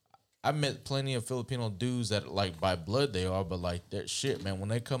 I met plenty of Filipino dudes that, like, by blood they are, but like, that shit, man, when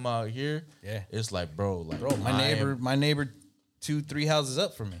they come out here, Yeah. it's like, bro, My neighbor 2-3 houses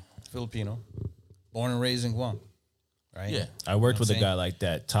up from me, Filipino, born and raised in Guam, right? Yeah. I worked You with know a what guy I'm like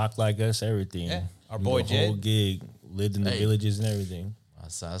that. Talked like us, everything. Yeah. Our You boy know, whole Jed. gig, lived in the Hey. villages and everything.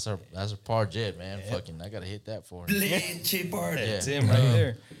 that's our par jet, man. Fucking, I gotta hit that for him. That's Yeah. him right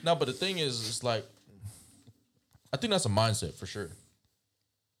there. No, but the thing is, it's like, I think that's a mindset for sure.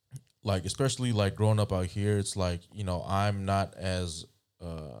 Like, especially like growing up out here, it's like, you know, I'm not as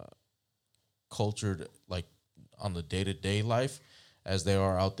cultured like on the day-to-day life as they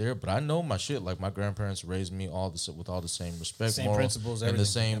are out there, but I know my shit. Like, my grandparents raised me with all the same respect, Same moral, principles, and the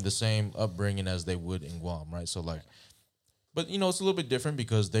everything. same upbringing as they would in Guam, right? So like, but you know, it's a little bit different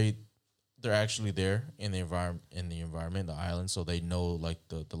because they're actually there in the environment, the island, so they know like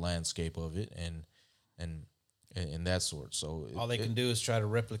the landscape of it and that sort. So All they can do is try to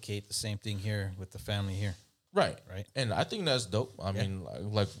replicate the same thing here with the family here. right, Right. and I think that's dope. I mean,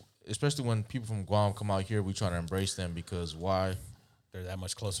 like especially when people from Guam come out here, we try to embrace them because why? They're that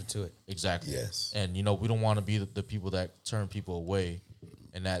much closer to it. Exactly. Yes. And you know, we don't want to be the people that turn people away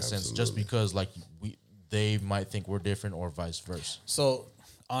in that sense, just because like they might think we're different or vice versa. So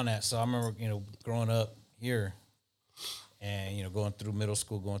on that, so I remember, you know, growing up here and, you know, going through middle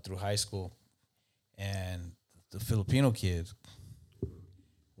school, going through high school, and the Filipino kids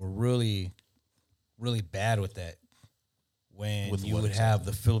were really, really bad with that. When With you what would have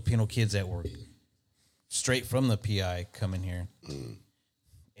the Filipino kids that were straight from the PI coming here,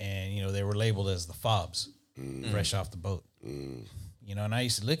 and, you know, they were labeled as the fobs, fresh off the boat. You know, and I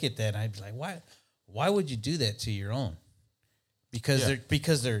used to look at that and I'd be like, why would you do that to your own? Because Yeah.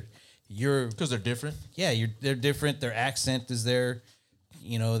 Because they're different. they're different. Their accent is there.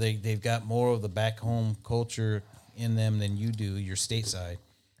 You know, they've got more of the back home culture in them than you do, your stateside.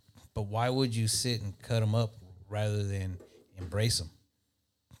 But why would you sit and cut them up rather than embrace them?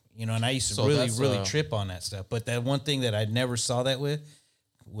 You know, and I used to So really that's, trip on that stuff. But that one thing that I never saw that with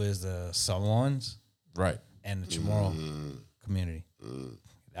was the Samoans Right. and the Chamorro community.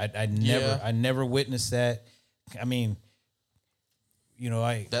 I Yeah. never witnessed that. I mean,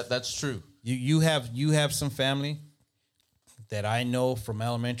 That's true. you have some family that I know from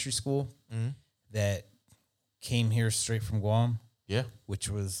elementary school that came here straight from Guam, Yeah. which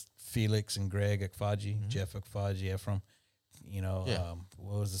was Felix and Greg Akfaji, Jeff Akfaji, Ephraim. Yeah.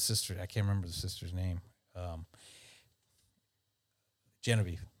 What was the sister? I can't remember the sister's name.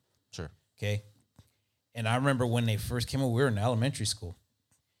 Genevieve. Sure. Okay. And I remember when they first came over, we were in elementary school.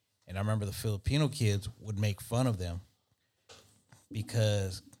 And I remember the Filipino kids would make fun of them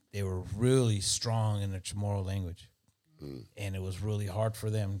because they were really strong in the Chamorro language. And it was really hard for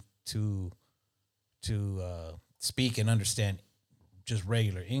them to speak and understand just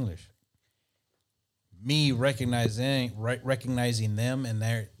regular English. Me recognizing them and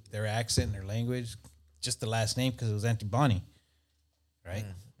their accent and their language, just the last name, because it was Auntie Bonnie, right?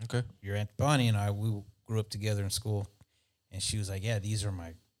 Okay. Your Aunt Bonnie and we grew up together in school, and she was like, "Yeah, these are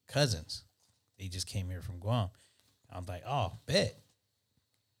my cousins. They just came here from Guam." I'm like, "Oh, bet."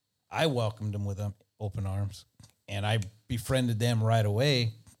 I welcomed them with open arms, and I befriended them right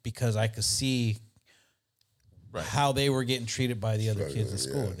away because I could see how they were getting treated by the other kids in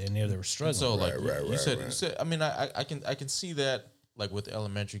school. They knew they were struggling. So like Right, you said, I mean, I can see that like with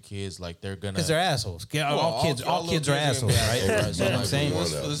elementary kids, like they're gonna because they're assholes. Well, All kids little are assholes, gonna be right? Right. You So know what I'm like, saying?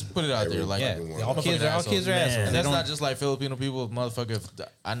 let's put it out there. Like, Yeah, all motherfucking kids are assholes. And They that's don't- not just like Filipino people, motherfucker. If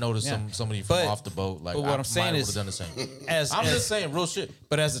I noticed somebody from But- off the boat, like but what I'm saying might is- would've done the same. As I'm as- just saying real shit.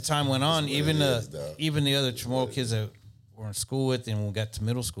 But as the time went on, even is, dog. the other Chamorro kids that were in school with, and when we got to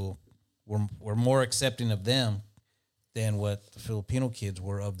middle school, were more accepting of them than what the Filipino kids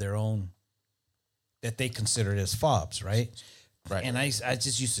were of their own, that they considered as fobs, right? Right. And I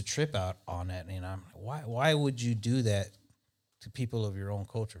just used to trip out on that, and I'm why would you do that to people of your own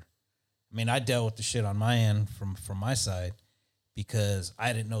culture? I mean, I dealt with the shit on my end from my side because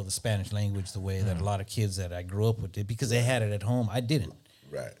I didn't know the Spanish language the way that a lot of kids that I grew up with did because they had it at home. I didn't.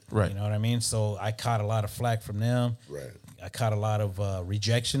 Right. You know what I mean? So I caught a lot of flack from them. Right. I caught a lot of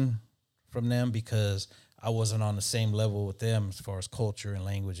rejection from them because I wasn't on the same level with them as far as culture and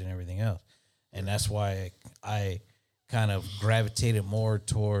language and everything else. And that's why I kind of gravitated more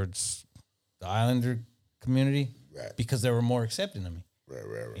towards the Islander community Right. because they were more accepting of me.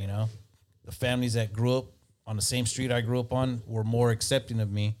 Right. You know, the families that grew up on the same street I grew up on were more accepting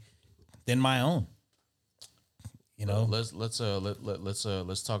of me than my own. You know, Let's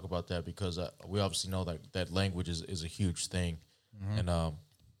talk about that because we obviously know that language is a huge thing, and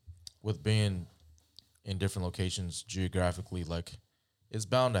with being in different locations geographically, like it's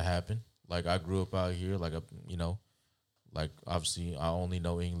bound to happen. Like I grew up out here, like like obviously I only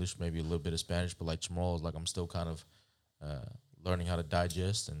know English, maybe a little bit of Spanish, but like Chamorro is like I'm still kind of learning how to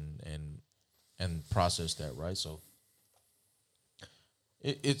digest and process that, right? So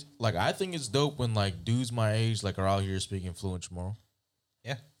it's like I think it's dope when like dudes my age like are out here speaking fluent Chamorro.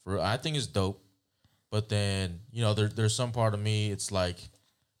 yeah. I think it's dope, but then there's some part of me it's like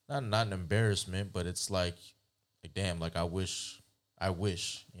not an embarrassment, but it's like damn, like I wish, you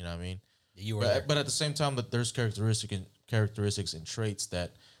know what I mean? You were there. But at the same time, that there's characteristics and traits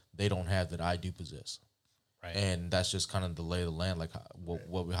that they don't have that I do possess. Right. And that's just kind of the lay of the land, like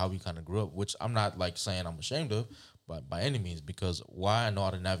how we kind of grew up, which I'm not like saying I'm ashamed of, but by any means, because why I know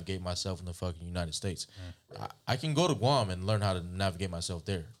how to navigate myself in the fucking United States. I can go to Guam and learn how to navigate myself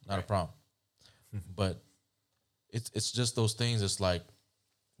there, not a problem. But it's just those things. It's like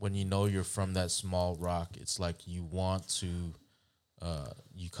when you know you're from that small rock, it's like you want to,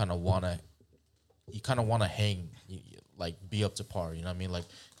 you kind of want to hang, like be up to par. You know what I mean? Like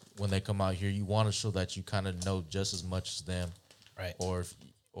when they come out here, you want to show that you kind of know just as much as them, Right. Or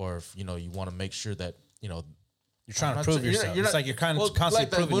if you want to make sure that you're trying to prove yourself. It's like you're kind of constantly like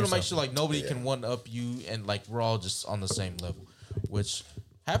that. proving We want to make yourself. sure like nobody can one up you, and like we're all just on the same level, which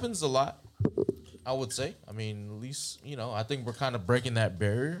happens a lot. I would say. I mean, at least I think we're kind of breaking that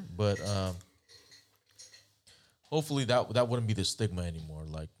barrier, but hopefully that wouldn't be the stigma anymore.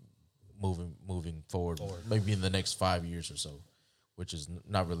 Like moving forward, maybe in the next 5 years or so, which is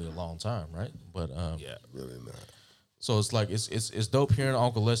not really a long time, right? But Really not. so it's like it's dope hearing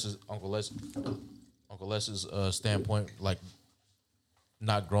Uncle Les's standpoint, like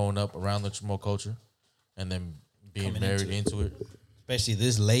not growing up around the Chamorro culture, and then being married into it. Especially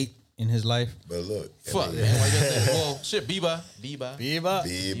this late in his life. But look. Fuck, man. Why you gotta say, well, shit, Biba. Biba. Biba.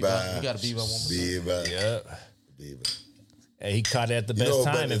 You got a Biba woman. Biba. Yeah. Biba. Hey, he caught it at the You best know,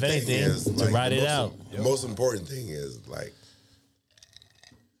 but time, the if thing anything, is, to like, ride the it most- out. The most important thing is like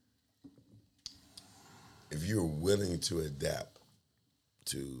if you're willing to adapt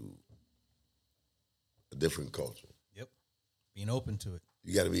to a different culture. Yep. Being open to it.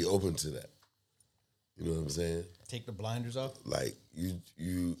 You got to be open to that. You know what I'm saying? Take the blinders off. Like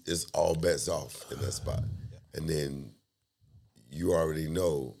you, it's all bets off in that spot, and then you already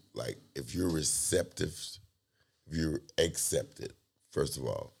know, like, if you're receptive, if you're accepted, first of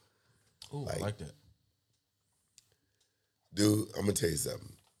all. Ooh, I like that. Dude, I'm gonna tell you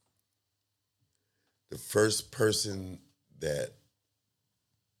something. The first person that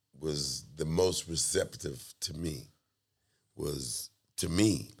was the most receptive to me was, to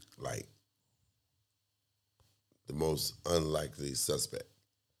me, like, the most unlikely suspect.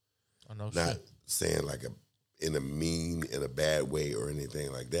 I know. Not saying like in a bad way or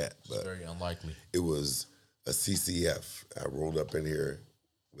anything like that, It's but very unlikely. it was a CCF. I rolled up in here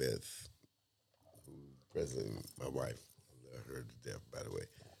with President, my wife. I love her to death, by the way.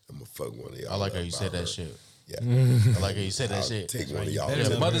 I'm gonna fuck one of y'all. I like how up you about said that her. shit. Yeah. I like how you said that I'll shit. take one of y'all.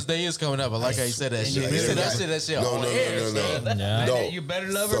 Yeah, Mother's Day is coming up. I like how you said that shit. You said that shit. No, on no, air, no, no, son. no. No. You better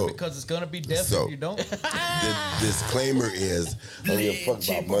love her So- because it's gonna be death so- if you don't. The disclaimer is, I don't give a fuck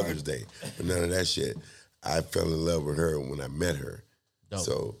about Mother's Day, but none of that shit. I fell in love with her when I met her. Dope.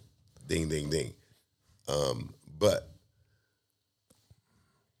 So, ding, ding, ding. But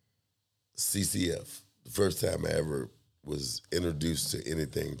CCF, the first time I ever was introduced to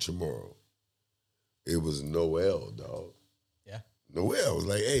anything Chamorro, it was Noel, dog. Yeah. Noel was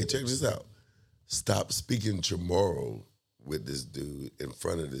like, hey, check this out. Stop speaking Chamorro with this dude in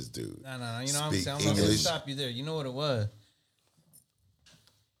front of this dude. No. You know, Speak I'm not gonna English. stop you there. You know what it was?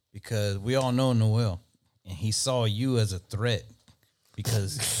 Because we all know Noel, and he saw you as a threat.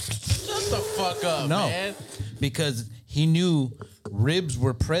 Because Shut the fuck up, no, man. because he knew ribs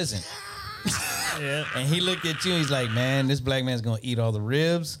were present. Yeah. And he looked at you and he's like, man, this black man's gonna eat all the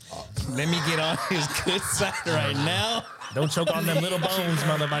ribs. Let me get on his good side right now. Don't choke on them little bones,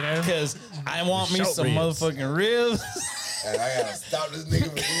 motherfucker. Because I want me Short some ribs. motherfucking ribs. And I gotta stop this nigga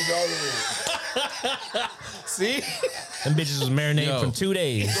from eating all the ribs. See? Them bitches was marinated Yo. from 2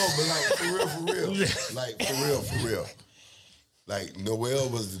 days. No, but like for real. Like for real. Like Noel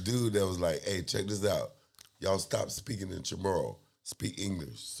was the dude that was like, hey, check this out. Y'all stop speaking in Chamorro. Speak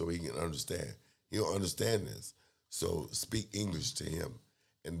English so he can understand. He don't understand this. So speak English to him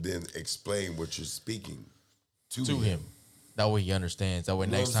and then explain what you're speaking to To him. That way he understands. That way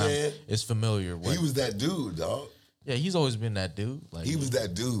know next what I'm time saying? it's familiar. He was that dude, dog. Yeah, he's always been that dude. Like He was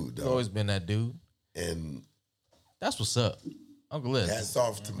that dude, he's dog. always been that dude. And That's what's up. Uncle Les. hats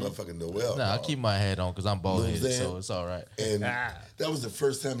off to motherfucking Noel. Nah, I dog. keep my head on because I'm bald Know what I'm headed, saying? so it's all right. And that was the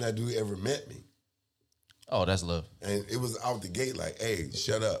first time that dude ever met me. Oh, that's love. And it was out the gate like, hey,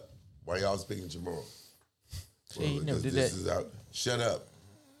 shut up. Why y'all speaking Chamorro? Yeah, you never did this that. is out. Shut up.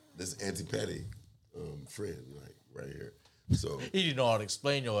 This Auntie Petty friend, like right here. So He didn't know how to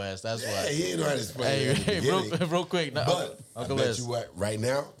explain your ass. That's yeah, why. he didn't know how to explain it. Hey, at the beginning. real quick. Nah, But Uncle I bet Les. you what, right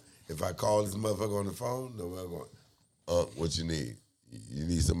now, if I call this motherfucker on the phone, Noel going, what you need? You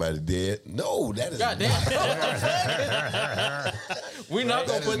need somebody dead? No, that is God damn. We're not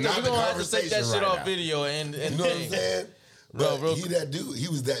gonna That put is that. not We're the gonna have to take that conversation shit right off now. video and You know what I'm saying? Bro, But real he that dude. He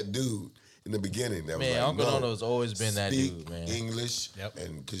was that dude in the beginning. That was Man, like, Uncle no, Nono's always been that speak dude, man. English, Yep.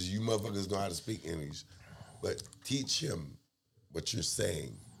 and because you motherfuckers know how to speak English, but teach him what you're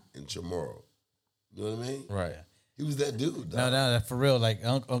saying in Chamorro. You know what I mean? Right. He was that dude. No, dog. for real. Like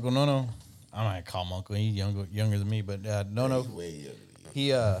Uncle Nono, I might call him Uncle. He's younger than me, but Nono, He's way younger than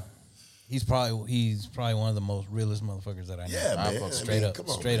you. he's probably one of the most realest motherfuckers that I know. Yeah, man. fuck straight up, come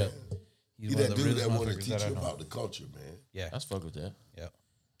on, straight man. up. He's He one of that the dude realest that want to motherfuckers teach that I you know. about the culture, man. Yeah, Let's fuck with that. yep.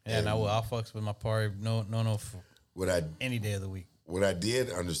 And I fucks with my party. No, for What I any day of the week. what I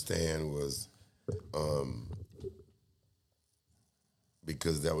did understand was,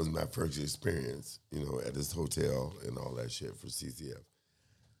 because that was my first experience, you know, at this hotel and all that shit for CCF.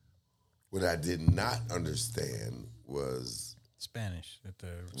 What I did not understand was Spanish at the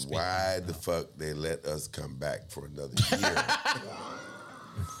why the fuck they let us come back for another year.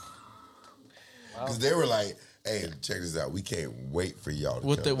 Because they were like, hey, check this out. We can't wait for y'all to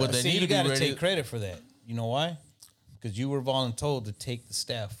What come they back. need See, to you be got to ready. take credit for that. You know why? Because you were voluntold to take the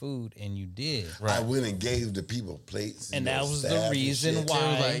staff food, and you did. I went and gave the people plates. And you know, that was the staff and reason shit. why-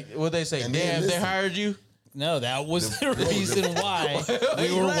 It was like, what they say? And then Damn, they listen. hired you. No, that was the reason why we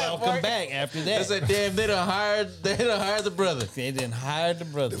You were laugh, welcome Mark. back after They that. said, damn, they done hired the brother. They didn't hire the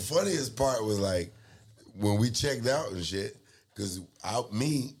brother. The funniest part was like when we checked out and shit, because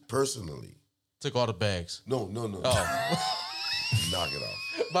me personally, Took all the bags. no. Knock it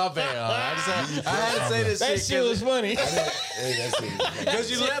off. My bad. I had to say this That shit was funny. Hey, that's it.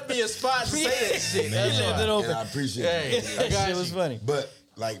 because you left me a spot to say that shit. You That's left why. it open. And I appreciate Hey, it. I That got shit was you. funny. But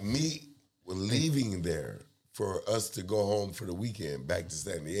like me, leaving there for us to go home for the weekend back to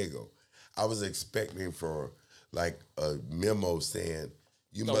San Diego, I was expecting for like a memo saying,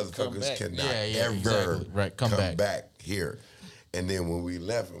 "You Don't come motherfuckers back." cannot Yeah, ever exactly. Right, come back. here." And then when we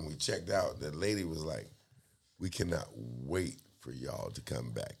left and we checked out, the lady was like, "We cannot wait for y'all to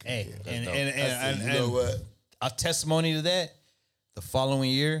come back." Hey, again." and I said, you know what? A testimony to that, the following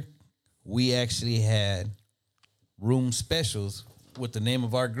year, we actually had room specials with the name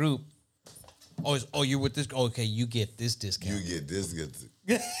of our group. Oh, you're with this? Okay, you get this discount. You get this. Get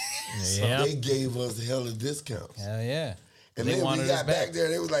this. Yeah. They gave us hella discounts. Hell yeah. And They then we wanted us got back back. there,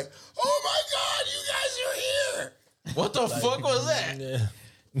 they was like, "Oh my God, you guys are here!" What the fuck was that?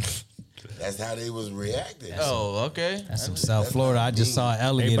 That's how they was reacting. Oh, okay. That's some South Florida. I just saw an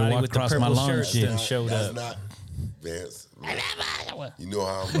alligator Everybody walk with the across my purple lawn and shirts shit. done showed That's up. not Vince. You know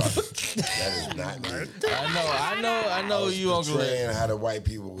how I'm rocking. That is not me. I know you, Uncle Ed. Portraying how the white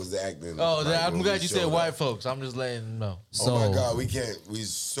people was acting. Oh, like I'm when glad we you said showed white up. folks. I'm just letting them know. So, Oh my God, we can't. We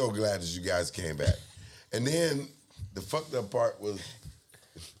so glad that you guys came back. And then the fucked up part was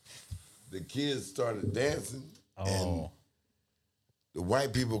the kids started dancing, and the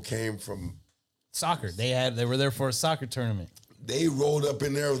white people came from. soccer. They were there for a soccer tournament. They rolled up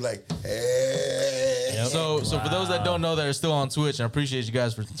in there was like, "Hey." So for those that don't know that are still on Twitch, and I appreciate you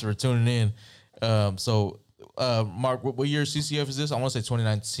guys for tuning in. Mark, what year CCF is this? I want to say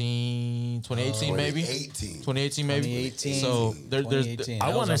 2019, 2018 maybe? 2018 maybe? 2018. So there's 2018. I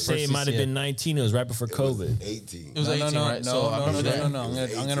That want to was our say it first might have CCF. been 19. It was right before COVID. 18. it was 18, right? So I remember that. No. I'm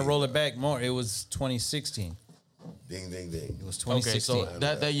was gonna 18. roll it back more. It was 2016. Ding, ding, ding. It was Okay, 2016. so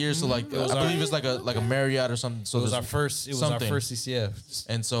that year, so like I believe it's like a Marriott or something. So it was there's our first. It was something. our first CCF.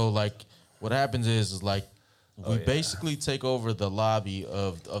 And so like what happens is like we basically take over the lobby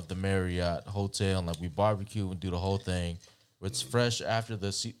of the Marriott hotel, and like we barbecue and do the whole thing. It's fresh after the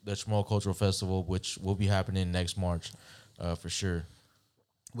Schmoll Cultural Festival, which will be happening next March, for sure.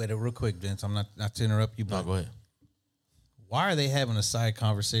 Wait, real quick, Vince. I'm not to interrupt you, No, but go ahead. why are they having a side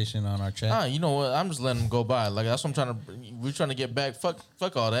conversation on our chat? You know what? I'm just letting them go by. Like that's what I'm trying to. We're trying to get back. Fuck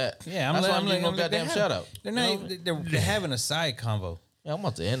all that. Yeah, that's why I'm letting giving no them- goddamn shout out. They're not. They're having a side convo, Yeah, I'm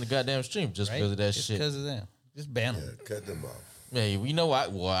about to end the goddamn stream just right? because of that Just shit. because of them. Just ban them. Yeah, cut them off. Yeah, you know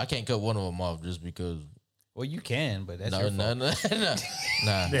what? Well, I can't cut one of them off just because. Well, you can, but that's No, your no, fault. no,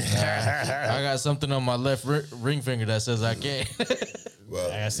 nah. I got something on my left ring finger that says I can't. Well,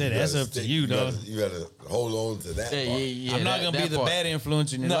 Like I said, you that's gotta up to you, dog. You gotta hold on to that part. I'm not gonna be the bad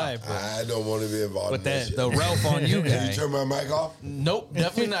influence in your life, but I don't want to be involved in that shit. the Ralph on you Can guy. you turn my mic off? Nope,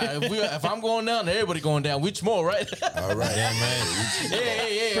 definitely not. If I'm going down, everybody going down. We more, right? All right. Yeah, man.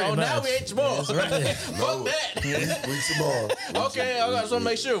 Yeah. Oh, now we ain't more. Fuck that. We tomorrow. Okay, I just want to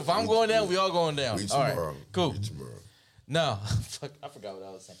make sure if I'm going down, we all going down. We All right, tomorrow. cool. We tomorrow. No, fuck, I forgot what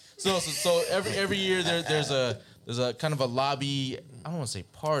I was saying. So every year there's a kind of a lobby. I don't want to say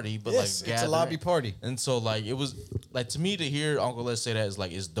party, but Yes, like it's a gathering. lobby party. And so like it was like to me to hear Uncle Les say that is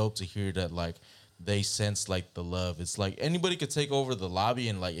like it's dope to hear that like they sense like the love. It's like anybody could take over the lobby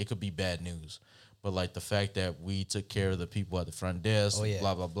and like it could be bad news. But like the fact that we took care of the people at the front desk, Oh, yeah.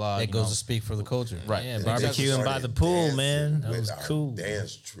 blah blah blah. That you goes know. to speak for the culture. Right. Yeah, And barbecuing by the pool, man. That was cool.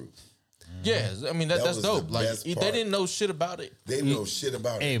 Dance troupe. Yeah, I mean that's was dope. the Like best they part. didn't know shit about it. They didn't know shit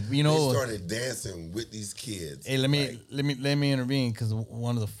about Hey, it. you know- they started dancing with these kids. Hey, let me intervene because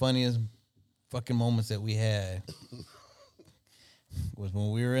one of the funniest fucking moments that we had was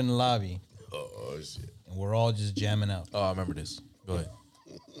when we were in the lobby Oh shit. and we're all just jamming out. Oh, I remember this. Go ahead.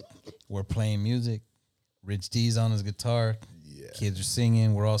 We're playing music. Rich D's on his guitar. Yeah. Kids are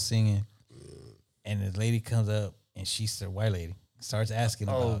singing. We're all singing. And this lady comes up and she's a white lady. Starts asking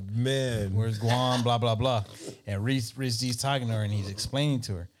about man. where's Guam, blah, blah, blah. And Rich D's talking to her and he's explaining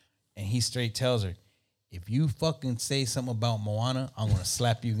to her. And he straight tells her, if you fucking say something about Moana, I'm going to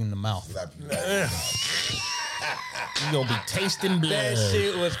slap you in the mouth. Slap you back. You gonna be tasting blood. That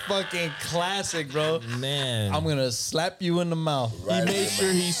shit was fucking classic, bro. Man. I'm going to slap you in the mouth. Right He made in sure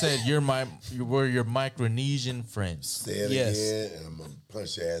the he said we're your Micronesian friends. Say it Yes. again, and I'm gonna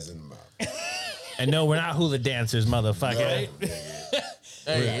punch your ass in the mouth. And no, we're not hula dancers, motherfucker.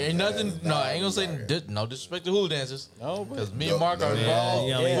 Hey, ain't nothing. No, I ain't gonna say no disrespect to hula dancers. No, Because me and Mark are no, involved.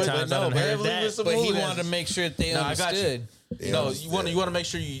 yeah, how many with- times I no, done but heard heavily that. with some But he hula wanted to dancers. make sure that they No, I got you. understood. They No, understood. you want to make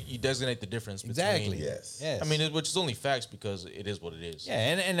sure you designate the difference between. Exactly. Yes. Yes. I mean, which is only facts because it is what it is. yeah,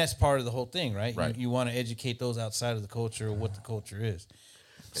 and that's part of the whole thing, right? Right. You want to educate those outside of the culture of what the culture is.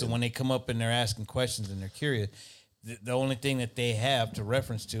 So when they come up and they're asking questions and they're curious, the only thing that they have to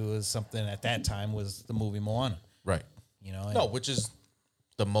reference to is something at that time was the movie Moana. Right. You know, No, which is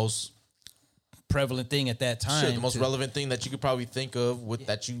the most prevalent thing at that time. the most relevant thing that you could probably think of with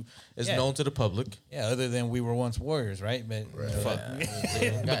that you is Yeah. known to the public. Yeah, other than we were once warriors, right? But, Fuck. but that's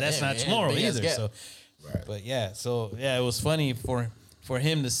Goddamn, not man. tomorrow Big ass either. gap. So, but yeah, so yeah, it was funny for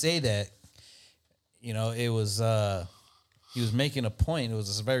him to say that. You know, it was he was making a point. It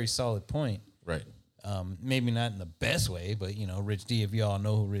was a very solid point. Right. Maybe not in the best way, but you know, Rich D. If y'all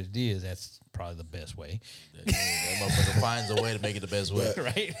know who Rich D is, that's probably the best way, That motherfucker finds a way to make it the best way.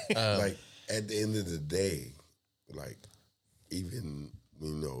 right? Like at the end of the day, like even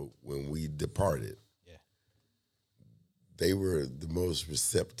when we departed, Yeah. they were the most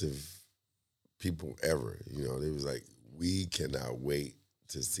receptive people ever. You know, they was like, we cannot wait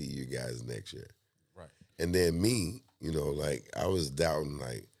to see you guys next year. Right. And then me, like I was doubting,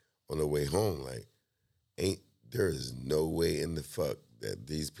 like on the way home, like there is no way in the fuck that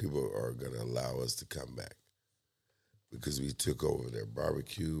these people are gonna allow us to come back, because we took over their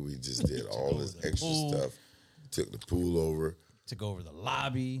barbecue, we just did all this extra stuff, took the pool over. To go over the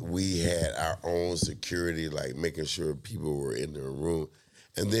lobby. We had our own security, like making sure people were in their room.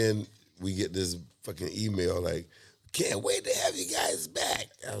 And then we get this fucking email like, can't wait to have you guys back.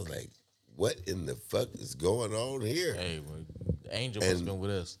 I was like, what in the fuck is going on here? Hey, well, Angel must have been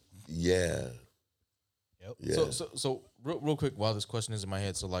with us. Yeah. Yep. Yeah. So real quick, while this question is in my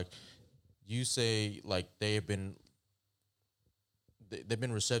head, so like, you say like they've been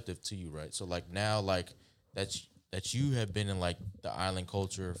receptive to you, right? So like now, like that you have been in like the island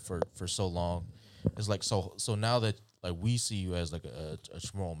culture for so long, it's like so now that like we see you as like a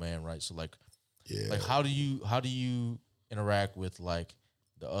Chamorro man, right? So like, Yeah. like how do you interact with like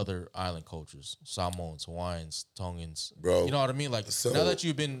the other island cultures, Samoans, Hawaiians, Tongans, Bro, you know what I mean? Like so- now that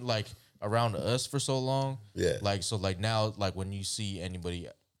you've been like around us for so long, Yeah. like so like now like when you see anybody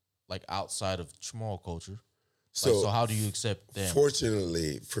like outside of Chamorro culture, So, so how do you accept them?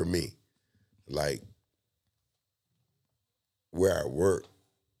 fortunately for me, like where I work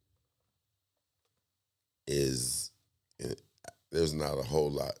is, there's not a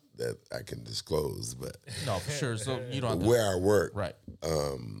whole lot that I can disclose, but No, for sure. So you don't have to, where I work, right?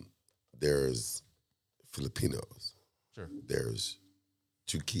 there's Filipinos, Sure. there's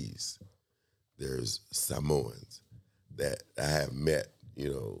Chuukese, there's Samoans that I have met,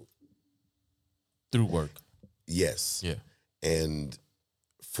 Through work. yes. Yeah. And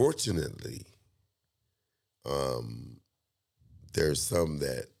fortunately, there's some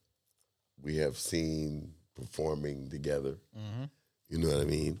that we have seen performing together. Mm-hmm. You know what I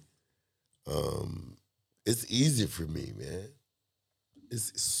mean? It's easy for me, man.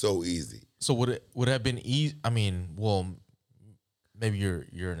 It's so easy. So would it have been easy? I mean, well, maybe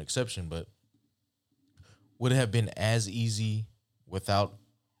you're an exception, but would it have been as easy without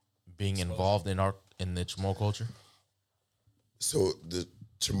being involved in the Chamorro culture? So the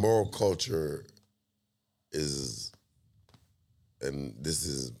Chamorro culture is, and this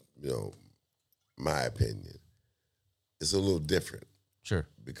is, my opinion, it's a little different Sure.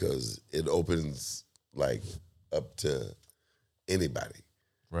 because it opens like up to anybody.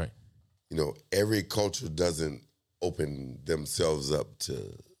 Right. Every culture doesn't open themselves up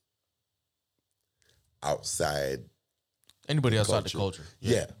to outside Anybody outside the culture.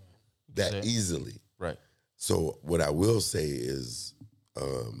 Yeah, say that it. easily. Right. So what I will say is,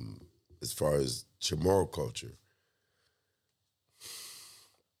 as far as Chamorro culture,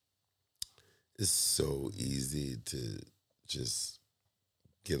 it's so easy to just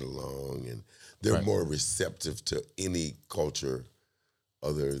get along, and they're Right. more receptive to any culture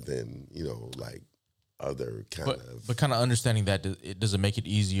other than, like other kind of. But kind of understanding that, does it make it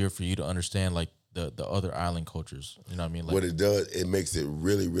easier for you to understand like the other island cultures? You know what I mean? Like, What it does, it makes it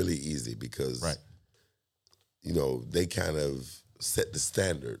really, really easy because, right. They kind of set the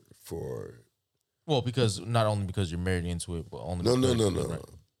standard for. Well, because not only because you're married into it, but only No, because, right.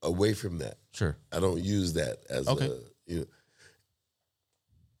 Away from that. Sure. I don't use that as Okay.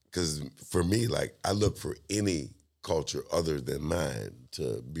 because for me, like I look for any culture other than mine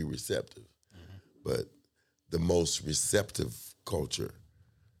to be receptive. But the most receptive culture,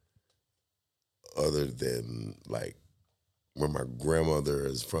 other than like where my grandmother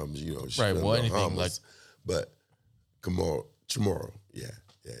is from, she's Right, from well, the anything Bahamas. like- But Chamorro, yeah.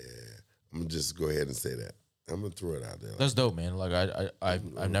 I'm gonna just go ahead and say that. I'm gonna throw it out there. That's dope, man. Like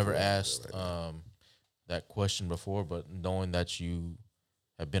I've never asked that question before, but knowing that you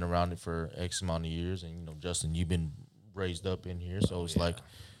have been around it for X amount of years, and Justin, you've been raised up in here, so it's like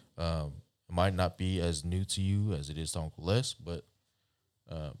it might not be as new to you as it is to Uncle Les, but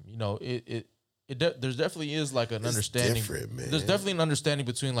it there's definitely is like an understanding. different, man. There's definitely an understanding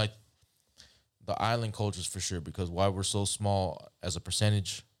between like the island cultures for sure, because why we're so small as a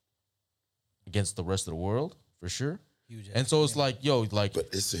percentage against the rest of the world for sure. Huge And so it's like, yo, like But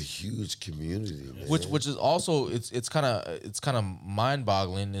it's a huge community, man. which is also it's kind of mind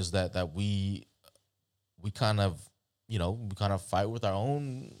boggling is that we kind of we kind of fight with our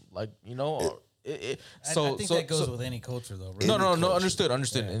own like I think that goes with any culture, though. Right? no, understood.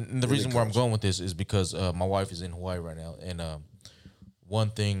 Yeah. And the reason where I'm going with this is because my wife is in Hawaii right now, and one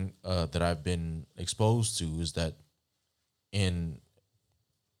thing that I've been exposed to is that in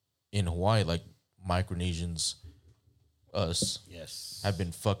Hawaii, like Micronesians, us, Yes. have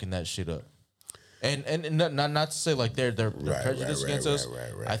been fucking that shit up. And not to say like they're prejudiced against us.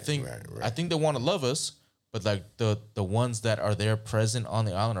 I think they want to love us, but like the ones that are there present on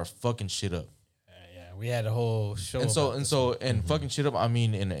the island are fucking shit up. Yeah, we had a whole show. And so about and this. so and fucking shit up. I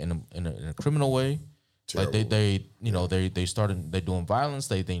mean, in a criminal way. Like they started doing violence.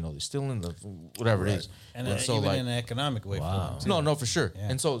 They stealing the whatever it is. and so even like in an economic way. For them, too. no for sure. Yeah.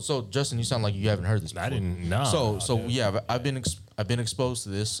 And so Justin, you sound like you haven't heard this before. I didn't know. So yeah, I've been exposed to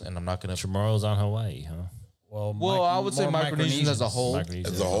this, and I'm not gonna. Tomorrow's on Hawaii, huh? Well, I would say more Micronesians as a whole. Micronesian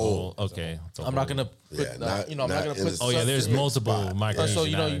As a whole. Okay. I'm not gonna put Yeah, not- I'm not not gonna in put. the Oh yeah, there's Specific multiple spot. Micronesian So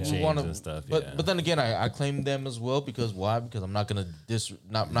you island chains want to, and stuff. but then again, I claim them as well because why? Because I'm not gonna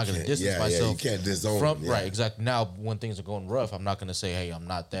not gonna distance yeah, myself. you can't disown from them, yeah. right. Exactly. Now when things are going rough, I'm not gonna say, hey, I'm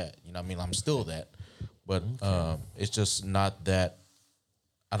not that. You know what I mean? I'm still that, but it's just not that.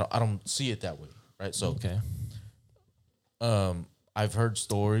 I don't see it that way, right? So Okay. I've heard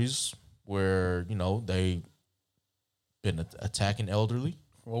stories where they been attacking elderly.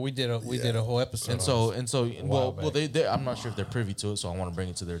 Well, we did a whole episode. And so well back. they I'm not sure if they're privy to it, so I want to bring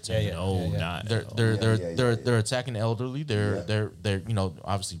it to their attention. No, yeah. not. They're attacking the elderly. They're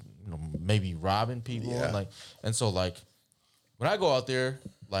obviously maybe robbing people Yeah. and so like when I go out there,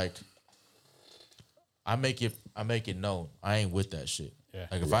 like I make it known I ain't with that shit. Yeah.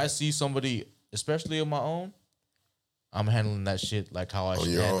 Like if I see somebody, especially of my own, I'm handling that shit like how I should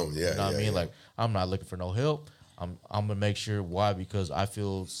your handle. own, it. yeah, You know what I yeah, mean? yeah. Like I'm not looking for no help. I'm gonna make sure why, because I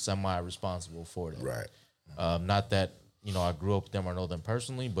feel semi responsible for that. Right. Not that I grew up with them or know them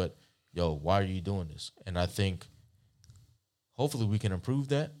personally, but why are you doing this? And I think hopefully we can improve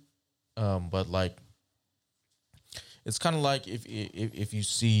that. But like it's kind of like if you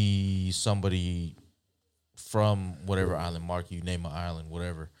see somebody from whatever island, Mark, you name an island,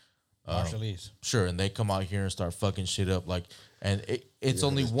 whatever. Marshallese. Sure, and they come out here and start fucking shit up, like, and it's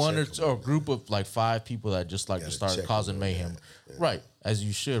only one or check two, or a group of like 5 people that just like to Gotta start check causing them on mayhem, that. right? As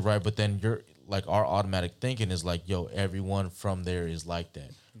you should, right? But then you're like, our automatic thinking is like, everyone from there is like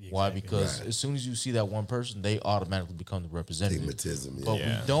that. Why? Because Right. as soon as you see that one person, they automatically become the representative. Stigmatism. Yeah. But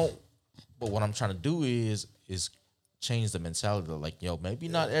Yeah. we don't. But what I'm trying to do is change the mentality. Like, maybe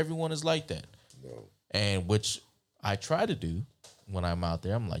not everyone is like that. No. And which I try to do when I'm out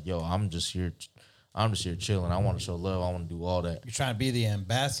there. I'm like, I'm just here chilling. I want to show love. I want to do all that. You're trying to be the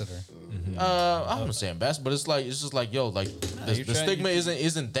ambassador. I'm gonna say ambassador, but it's just like, the you're trying- stigma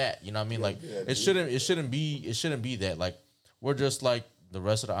isn't that. You know what I mean? Like it shouldn't be that. Like we're just like the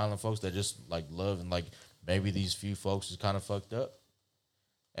rest of the island folks that just like love, and like maybe these few folks is kind of fucked up,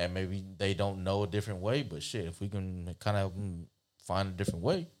 and maybe they don't know a different way. But shit, if we can kind of help them find a different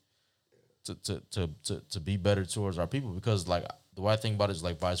way to be better towards our people, because like the way I think about it is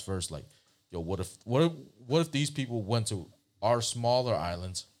like vice versa. Like, what if these people went to our smaller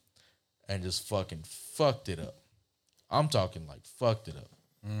islands and just fucking fucked it up? I'm talking like fucked it up.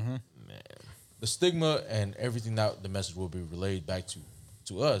 Man, the stigma and everything that the message will be relayed back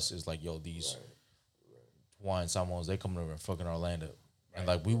to us is like, these Hawaiian Samoans, they coming over and fucking our land up, and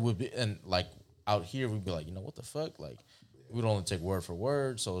like we would be, and like out here we'd be like, what the fuck, like we'd only take word for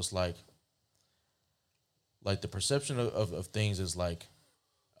word, so it's like the perception of things is like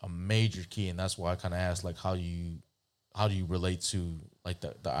a major key, and that's why I kind of asked like how do you relate to like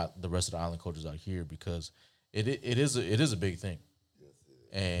the rest of the island cultures out here, because it is a big thing,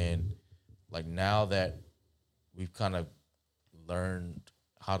 and like now that we've kind of learned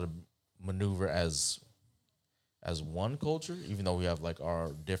how to maneuver as one culture, even though we have like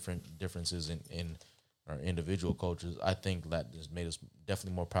our differences in our individual cultures, I think that has made us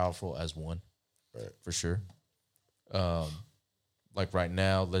definitely more powerful as one, for sure. Like right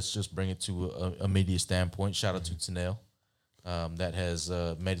now, let's just bring it to a media standpoint. Shout out to Tanel, that has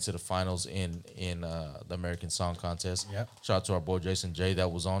made it to the finals in the American Song Contest. Yep. Shout out to our boy Jason J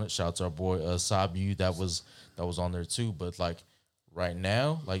that was on it. Shout out to our boy Sabu that was on there too. But like right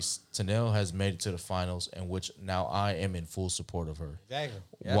now, like Tanel has made it to the finals, and which now I am in full support of her. Exactly.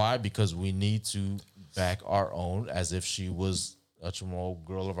 Why? Because we need to back our own as if she was a Chamorro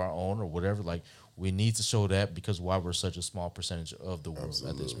girl of our own or whatever. Like, we need to show that because why we're such a small percentage of the world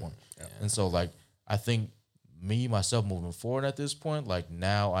at this point. And so, like, I think myself moving forward at this point, like,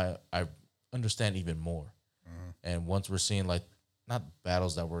 now I understand even more. And once we're seeing, like, not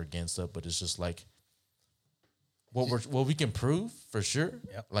battles that we're against up, but it's just like what we can prove for sure.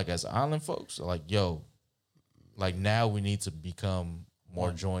 Yep. Like, as island folks, like, yo, like, now we need to become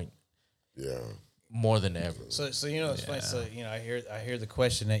more joint Yeah. more than ever. So you know, it's funny. So you know, I hear the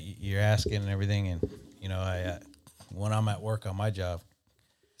question that you're asking and everything, and you know, I when I'm at work on my job,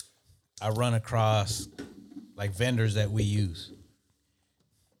 I run across like vendors that we use,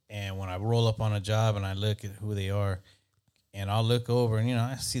 and when I roll up on a job and I look at who they are, and I'll look over and you know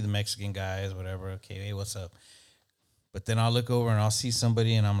I see the Mexican guys, whatever. Okay, hey, what's up? But then I'll look over and I'll see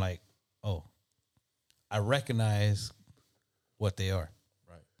somebody, and I'm like, oh, I recognize what they are.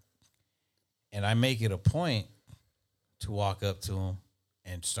 And I make it a point to walk up to them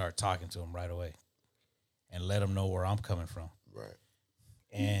and start talking to them right away and let them know where I'm coming from. Right.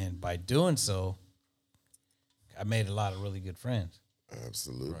 And by doing so, I made a lot of really good friends.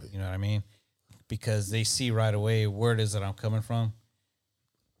 Absolutely. You know what I mean? Because they see right away where it is that I'm coming from,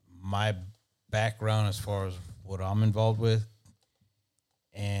 my background as far as what I'm involved with,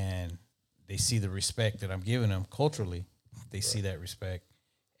 and they see the respect that I'm giving them culturally. They see that respect.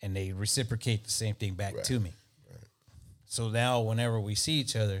 And they reciprocate the same thing back to me. Right. So now whenever we see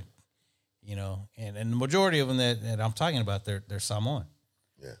each other, you know, and the majority of them that I'm talking about, they're Samoan.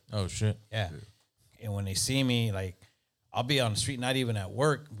 Yeah. Oh, shit. Yeah. And when they see me, like, I'll be on the street, not even at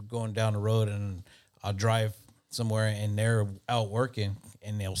work, going down the road, and I'll drive somewhere and they're out working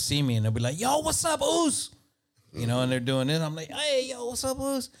and they'll see me and they'll be like, yo, what's up, Oos? You know, and they're doing it. I'm like, hey, yo, what's up,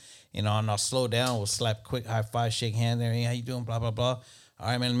 Oos? You know, and I'll slow down, we'll slap quick high five, shake hand there. Hey, how you doing? Blah, blah, blah. All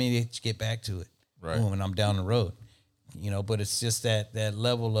right, man, let me get back to it. Right. Boom, and I'm down the road. You know, but it's just that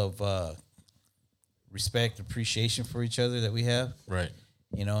level of respect, appreciation for each other that we have. Right.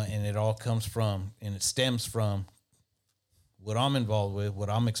 You know, and it all comes from, and it stems from what I'm involved with, what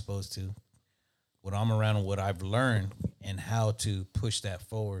I'm exposed to, what I'm around, and what I've learned, and how to push that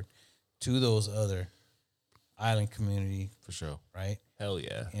forward to those other island community. For sure. Right? Hell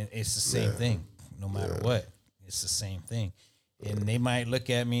yeah. And it's the same thing, no matter what. It's the same thing. And they might look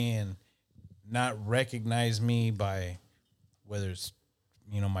at me and not recognize me by whether it's,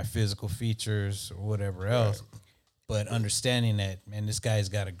 you know, my physical features or whatever else, but understanding that, man, this guy's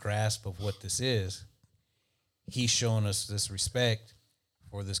got a grasp of what this is. He's showing us this respect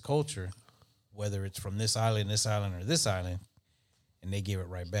for this culture, whether it's from this island, or this island, and they give it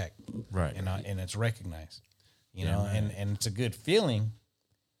right back. Right. And it's recognized, you know, and it's a good feeling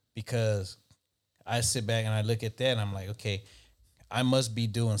because I sit back and I look at that and I'm like, okay, I must be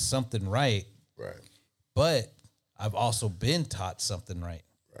doing something right. Right. But I've also been taught something right.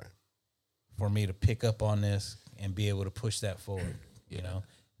 Right. For me to pick up on this and be able to push that forward. You know,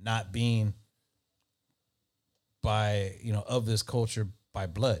 not being by, you know, of this culture by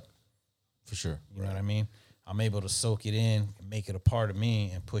blood. For sure. You know what I mean? I'm able to soak it in and make it a part of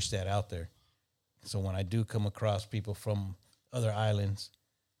me and push that out there. So when I do come across people from other islands,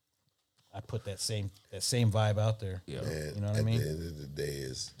 I put that same vibe out there. Yeah. And You know what I mean? At the end of the day,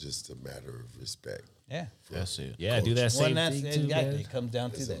 it's just a matter of respect. Yeah. That's it. Yeah, do that same Well, thing too, man. it comes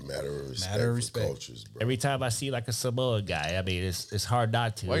down to It's that. a matter of respect Matter of for respect. cultures, bro. Every time I see like a Samoa guy, I mean, it's hard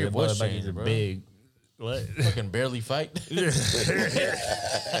not to. Why your The voice motherfuckers changing, are bro? big. What? Fucking barely fight. all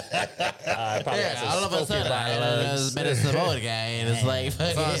of a sudden, I met a Samoan guy, and it's like,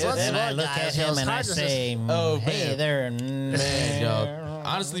 And I look at him and I say, Oh, hey man. there. man, yo.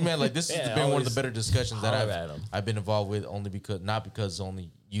 Honestly, man, like, this has Yeah, been one of the always better discussions that holler at 'em. I've been involved with, only because not because it's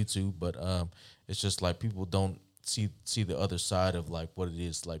only YouTube, but it's just like people don't see the other side of like what it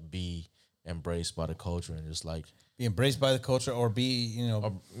is to, like, be embraced by the culture and just like Be embraced by the culture or be, you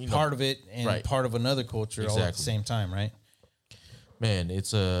know, you know, part of it and right. part of another culture all at the Exactly. same time, right? man,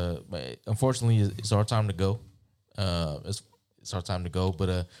 it's unfortunately it's our time to go. It's our time to go.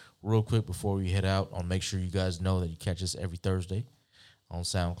 But real quick before we head out, I'll make sure you guys know that you catch us every Thursday on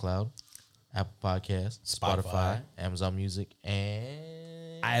SoundCloud, Apple Podcasts, Spotify, Amazon Music,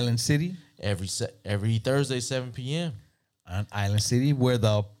 and Island City. every Thursday 7 p.m. On Island City, where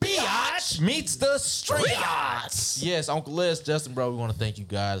the biatch meets the street. Yes, Uncle Les, Justin, bro, we want to thank you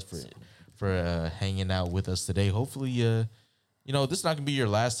guys for hanging out with us today. Hopefully, you know, this is not gonna be your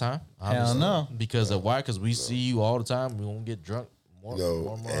last time. Obviously. no. Because why? Because we see you all the time. We won't get drunk. More You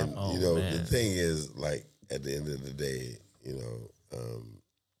know, and more. and Oh, you know, man. the thing is, like, at the end of the day, you know,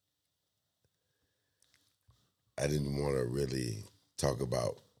 I didn't want to really talk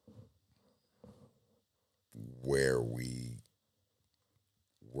about where we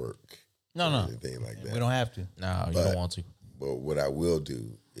work. No, or no. anything like that. We don't have to. No, you But- don't want to. But what I will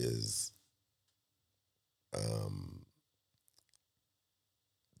do is,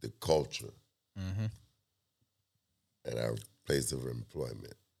 the culture Mm-hmm. at our place of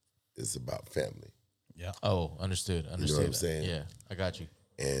employment is about family. Yeah. Oh, understood. Understood. what I'm saying? Yeah, I got you.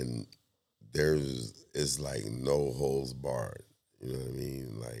 And it's like no holds barred. You know what I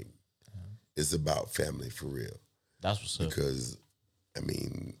mean? Like, it's about family for real. That's what's up. Because, I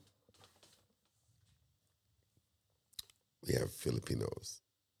mean, we have Filipinos,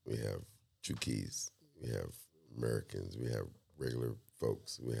 we have Chuukese, we have Americans, we have regular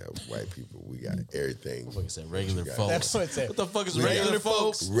folks, we have white people, we got everything. Like I said, regular got. folks. That's what it said. What the fuck is We got regular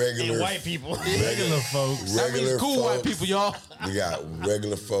folks? Regular And white people. Regular folks. That means regular cool white folks. people, y'all. We got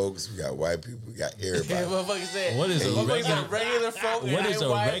regular folks, we got white people, we got everybody. Motherfucker said. What is a motherfucker regular? said regular folk? What is a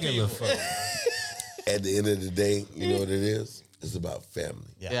regular folk? folk? At the end of the day, you know what it is? It's about family.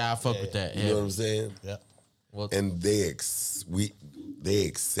 Yeah, I fuck with that. You know what Yeah. I'm saying? Yeah. Well, And they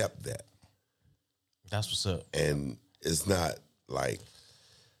accept that. that's what's up. And it's not like,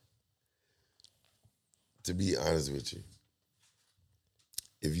 to be honest with you,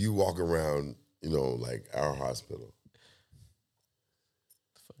 if you walk around, like our hospital,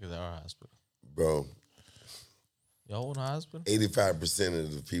 The fuck is our hospital? bro, Y'all own a hospital? 85%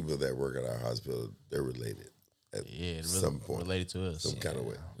 of the people that work at our hospital, they're related at Yeah, it really some point, related to us. some kind of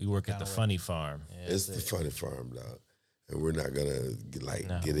way. We work at the funny farm. It's the funny farm, dog. And we're not going to get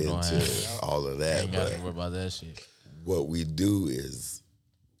we don't into have- all of that. Ain't got But to worry about that shit. what we do is,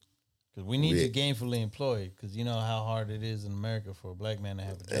 Because we need We- you gainfully employed. Because you know how hard it is in America for a black man to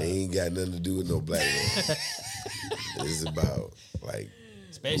have a it job. ain't got nothing to do with no black man. It's about,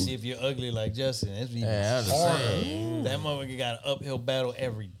 Especially if you're ugly like Justin. It's even Yeah, I'm just harder. saying. That motherfucker got an uphill battle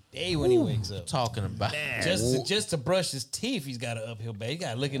every day when he wakes up. Talking about. Just to brush his teeth, he's got an uphill battle. He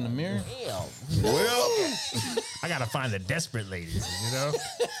got to look in the mirror. well, I gotta find the desperate ladies, you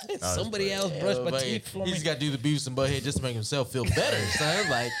know. Somebody else brush my But teeth for he me. just got to do the Beavis and Butthead just to make himself feel better, son.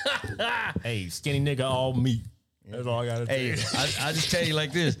 Like, Hey, skinny nigga, all meat. That's all I gotta Hey, say. I just tell you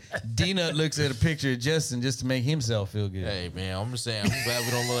like this. D-Nut looks at a picture of Justin just to make himself feel good. hey, man, I'm just saying, I'm glad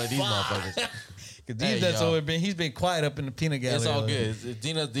we don't look like these motherfuckers. Because Hey, D-Nut's y'all. always been, he's been quiet up in the peanut gallery. It's all good.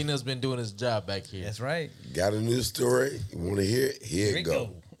 Dina's been doing his job back here. That's right. got a new story. You want to hear it? Here it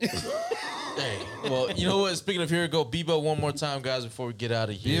go. Hey, well, you know what? Speaking of here, go Bebo one more time, guys, before we get out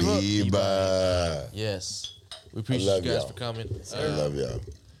of here. Beba. Yes, we I appreciate love you guys y'all. for coming. I love y'all.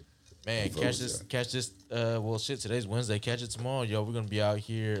 Man, catch this. Well, shit, today's Wednesday. Catch it tomorrow, yo. We're gonna be out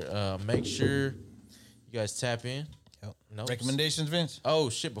here. Make sure you guys tap in. Yep. Nope. Recommendations, Vince? Oh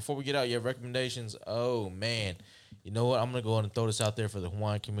shit! Before we get out, recommendations. Oh man, you know what? I'm gonna go ahead and throw this out there for the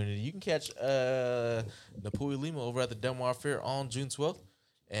Hawaiian community. You can catch Napui Lima over at the Delmar Fair on June 12th,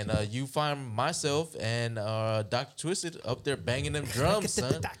 and you find myself and Dr. Twisted up there banging them drums,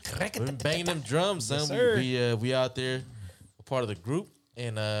 son. We've been banging them drums, son. sir. We out there, a part of the group,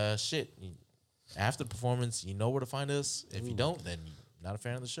 and shit. After the performance, you know where to find us. If you don't, then you're not a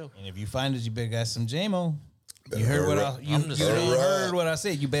fan of the show. And if you find us, you better got some JMO. You heard what I I'm just saying. heard what I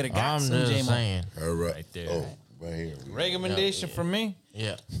said. You better got I'm some just JMO. saying. All right. Right there. Oh, right here. Recommendation from me.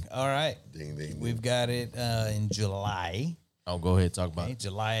 Yeah. All right. Ding, ding, ding. We've got it in July. Oh, go ahead, talk about Okay, it.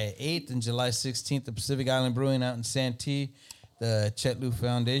 July 8th and July 16th, the Pacific Island Brewing out in Santee, the Chet Lou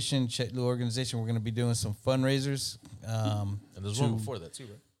Foundation, Chet Lou organization. We're going to be doing some fundraisers. And there's one before that too,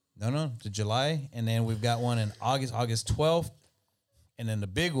 right? No, to July. And then we've got one in August 12th. And then the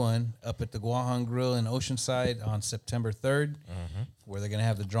big one up at the Guahan Grill in Oceanside on September 3rd, where they're going to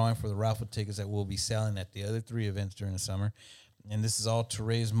have the drawing for the raffle tickets that we'll be selling at the other 3 events during the summer. And this is all to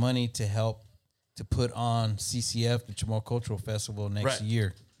raise money to help to put on CCF, the Chamorro Cultural Festival, next Right.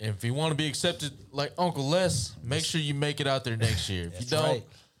 year. And if you want to be accepted like Uncle Les, make sure you make it out there next year. If you That's don't, right.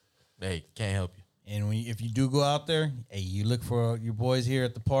 hey, can't help you. And if you do go out there, hey, you look for your boys here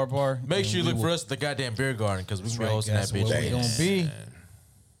at the Par Bar. Make and sure you we look will- for us at the goddamn beer garden because we can be Right, hosting that that's bitch. where we Man. gonna be.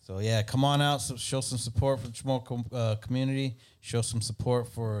 So yeah, come on out, show some support for the Chamorro community, show some support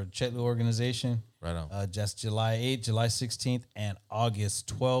for Chet Lou organization. Right on. Just July 8th, July 16th, and August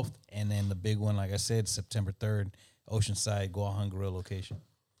 12th, and then the big one, like I said, September 3rd, Oceanside Guahan Grill location.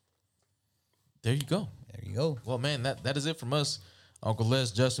 There you go. There you go. Well, man, that is it from us. Uncle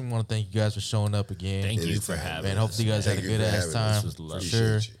Les, Justin, want to thank you guys for showing up again. Thank you Anytime, for having Man, us. hopefully you guys had a Thank you good for ass having us. time This was for lovely. sure.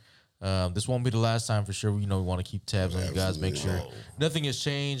 Appreciate you. This won't be the last time for sure. You know, we want to keep tabs on you guys, make sure Absolutely. nothing has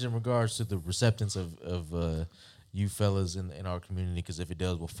changed in regards to the receptance of you fellas in our community, because if it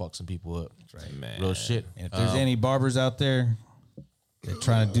does, we'll fuck some people up. Right, man. Real shit. And if there's any barbers out there that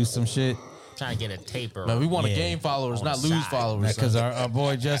trying to do some shit, Trying to get a taper. Man, we want to Yeah. gain followers, On not the lose side. followers. because son. our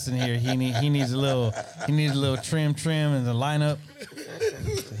boy Justin here, he needs a little trim in the lineup.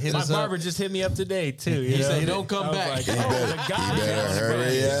 Hit My us barber up. just hit me up today too. He said, "Don't come I was back." like, He oh, the guy better knows, hurry bro.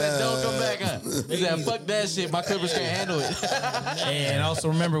 He up. said, "Don't come back." Huh? He said, "Fuck that shit. My clippers can't handle it." And also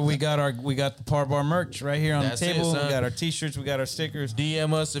remember, we got the Par Bar merch right here on That's the it, table. son. We got our t-shirts, we got our stickers.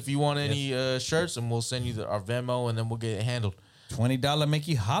 DM us if you want any shirts, and we'll send you our Venmo, and then we'll get it handled. $20 make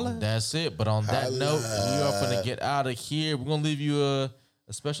you holla. That's it. But on that Holla. note, we are gonna get out of here. We're gonna leave you a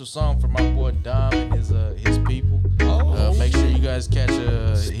special song for my boy Dom and his people. Make sure you guys catch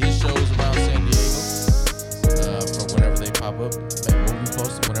his shows around San Diego from whenever they pop up. We'll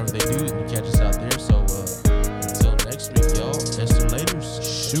repost them whenever they do, and you catch us out there. So until next week, y'all. Catch you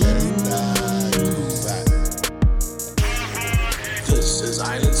later. This is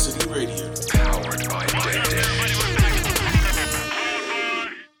Island City Radio, powered by Dead.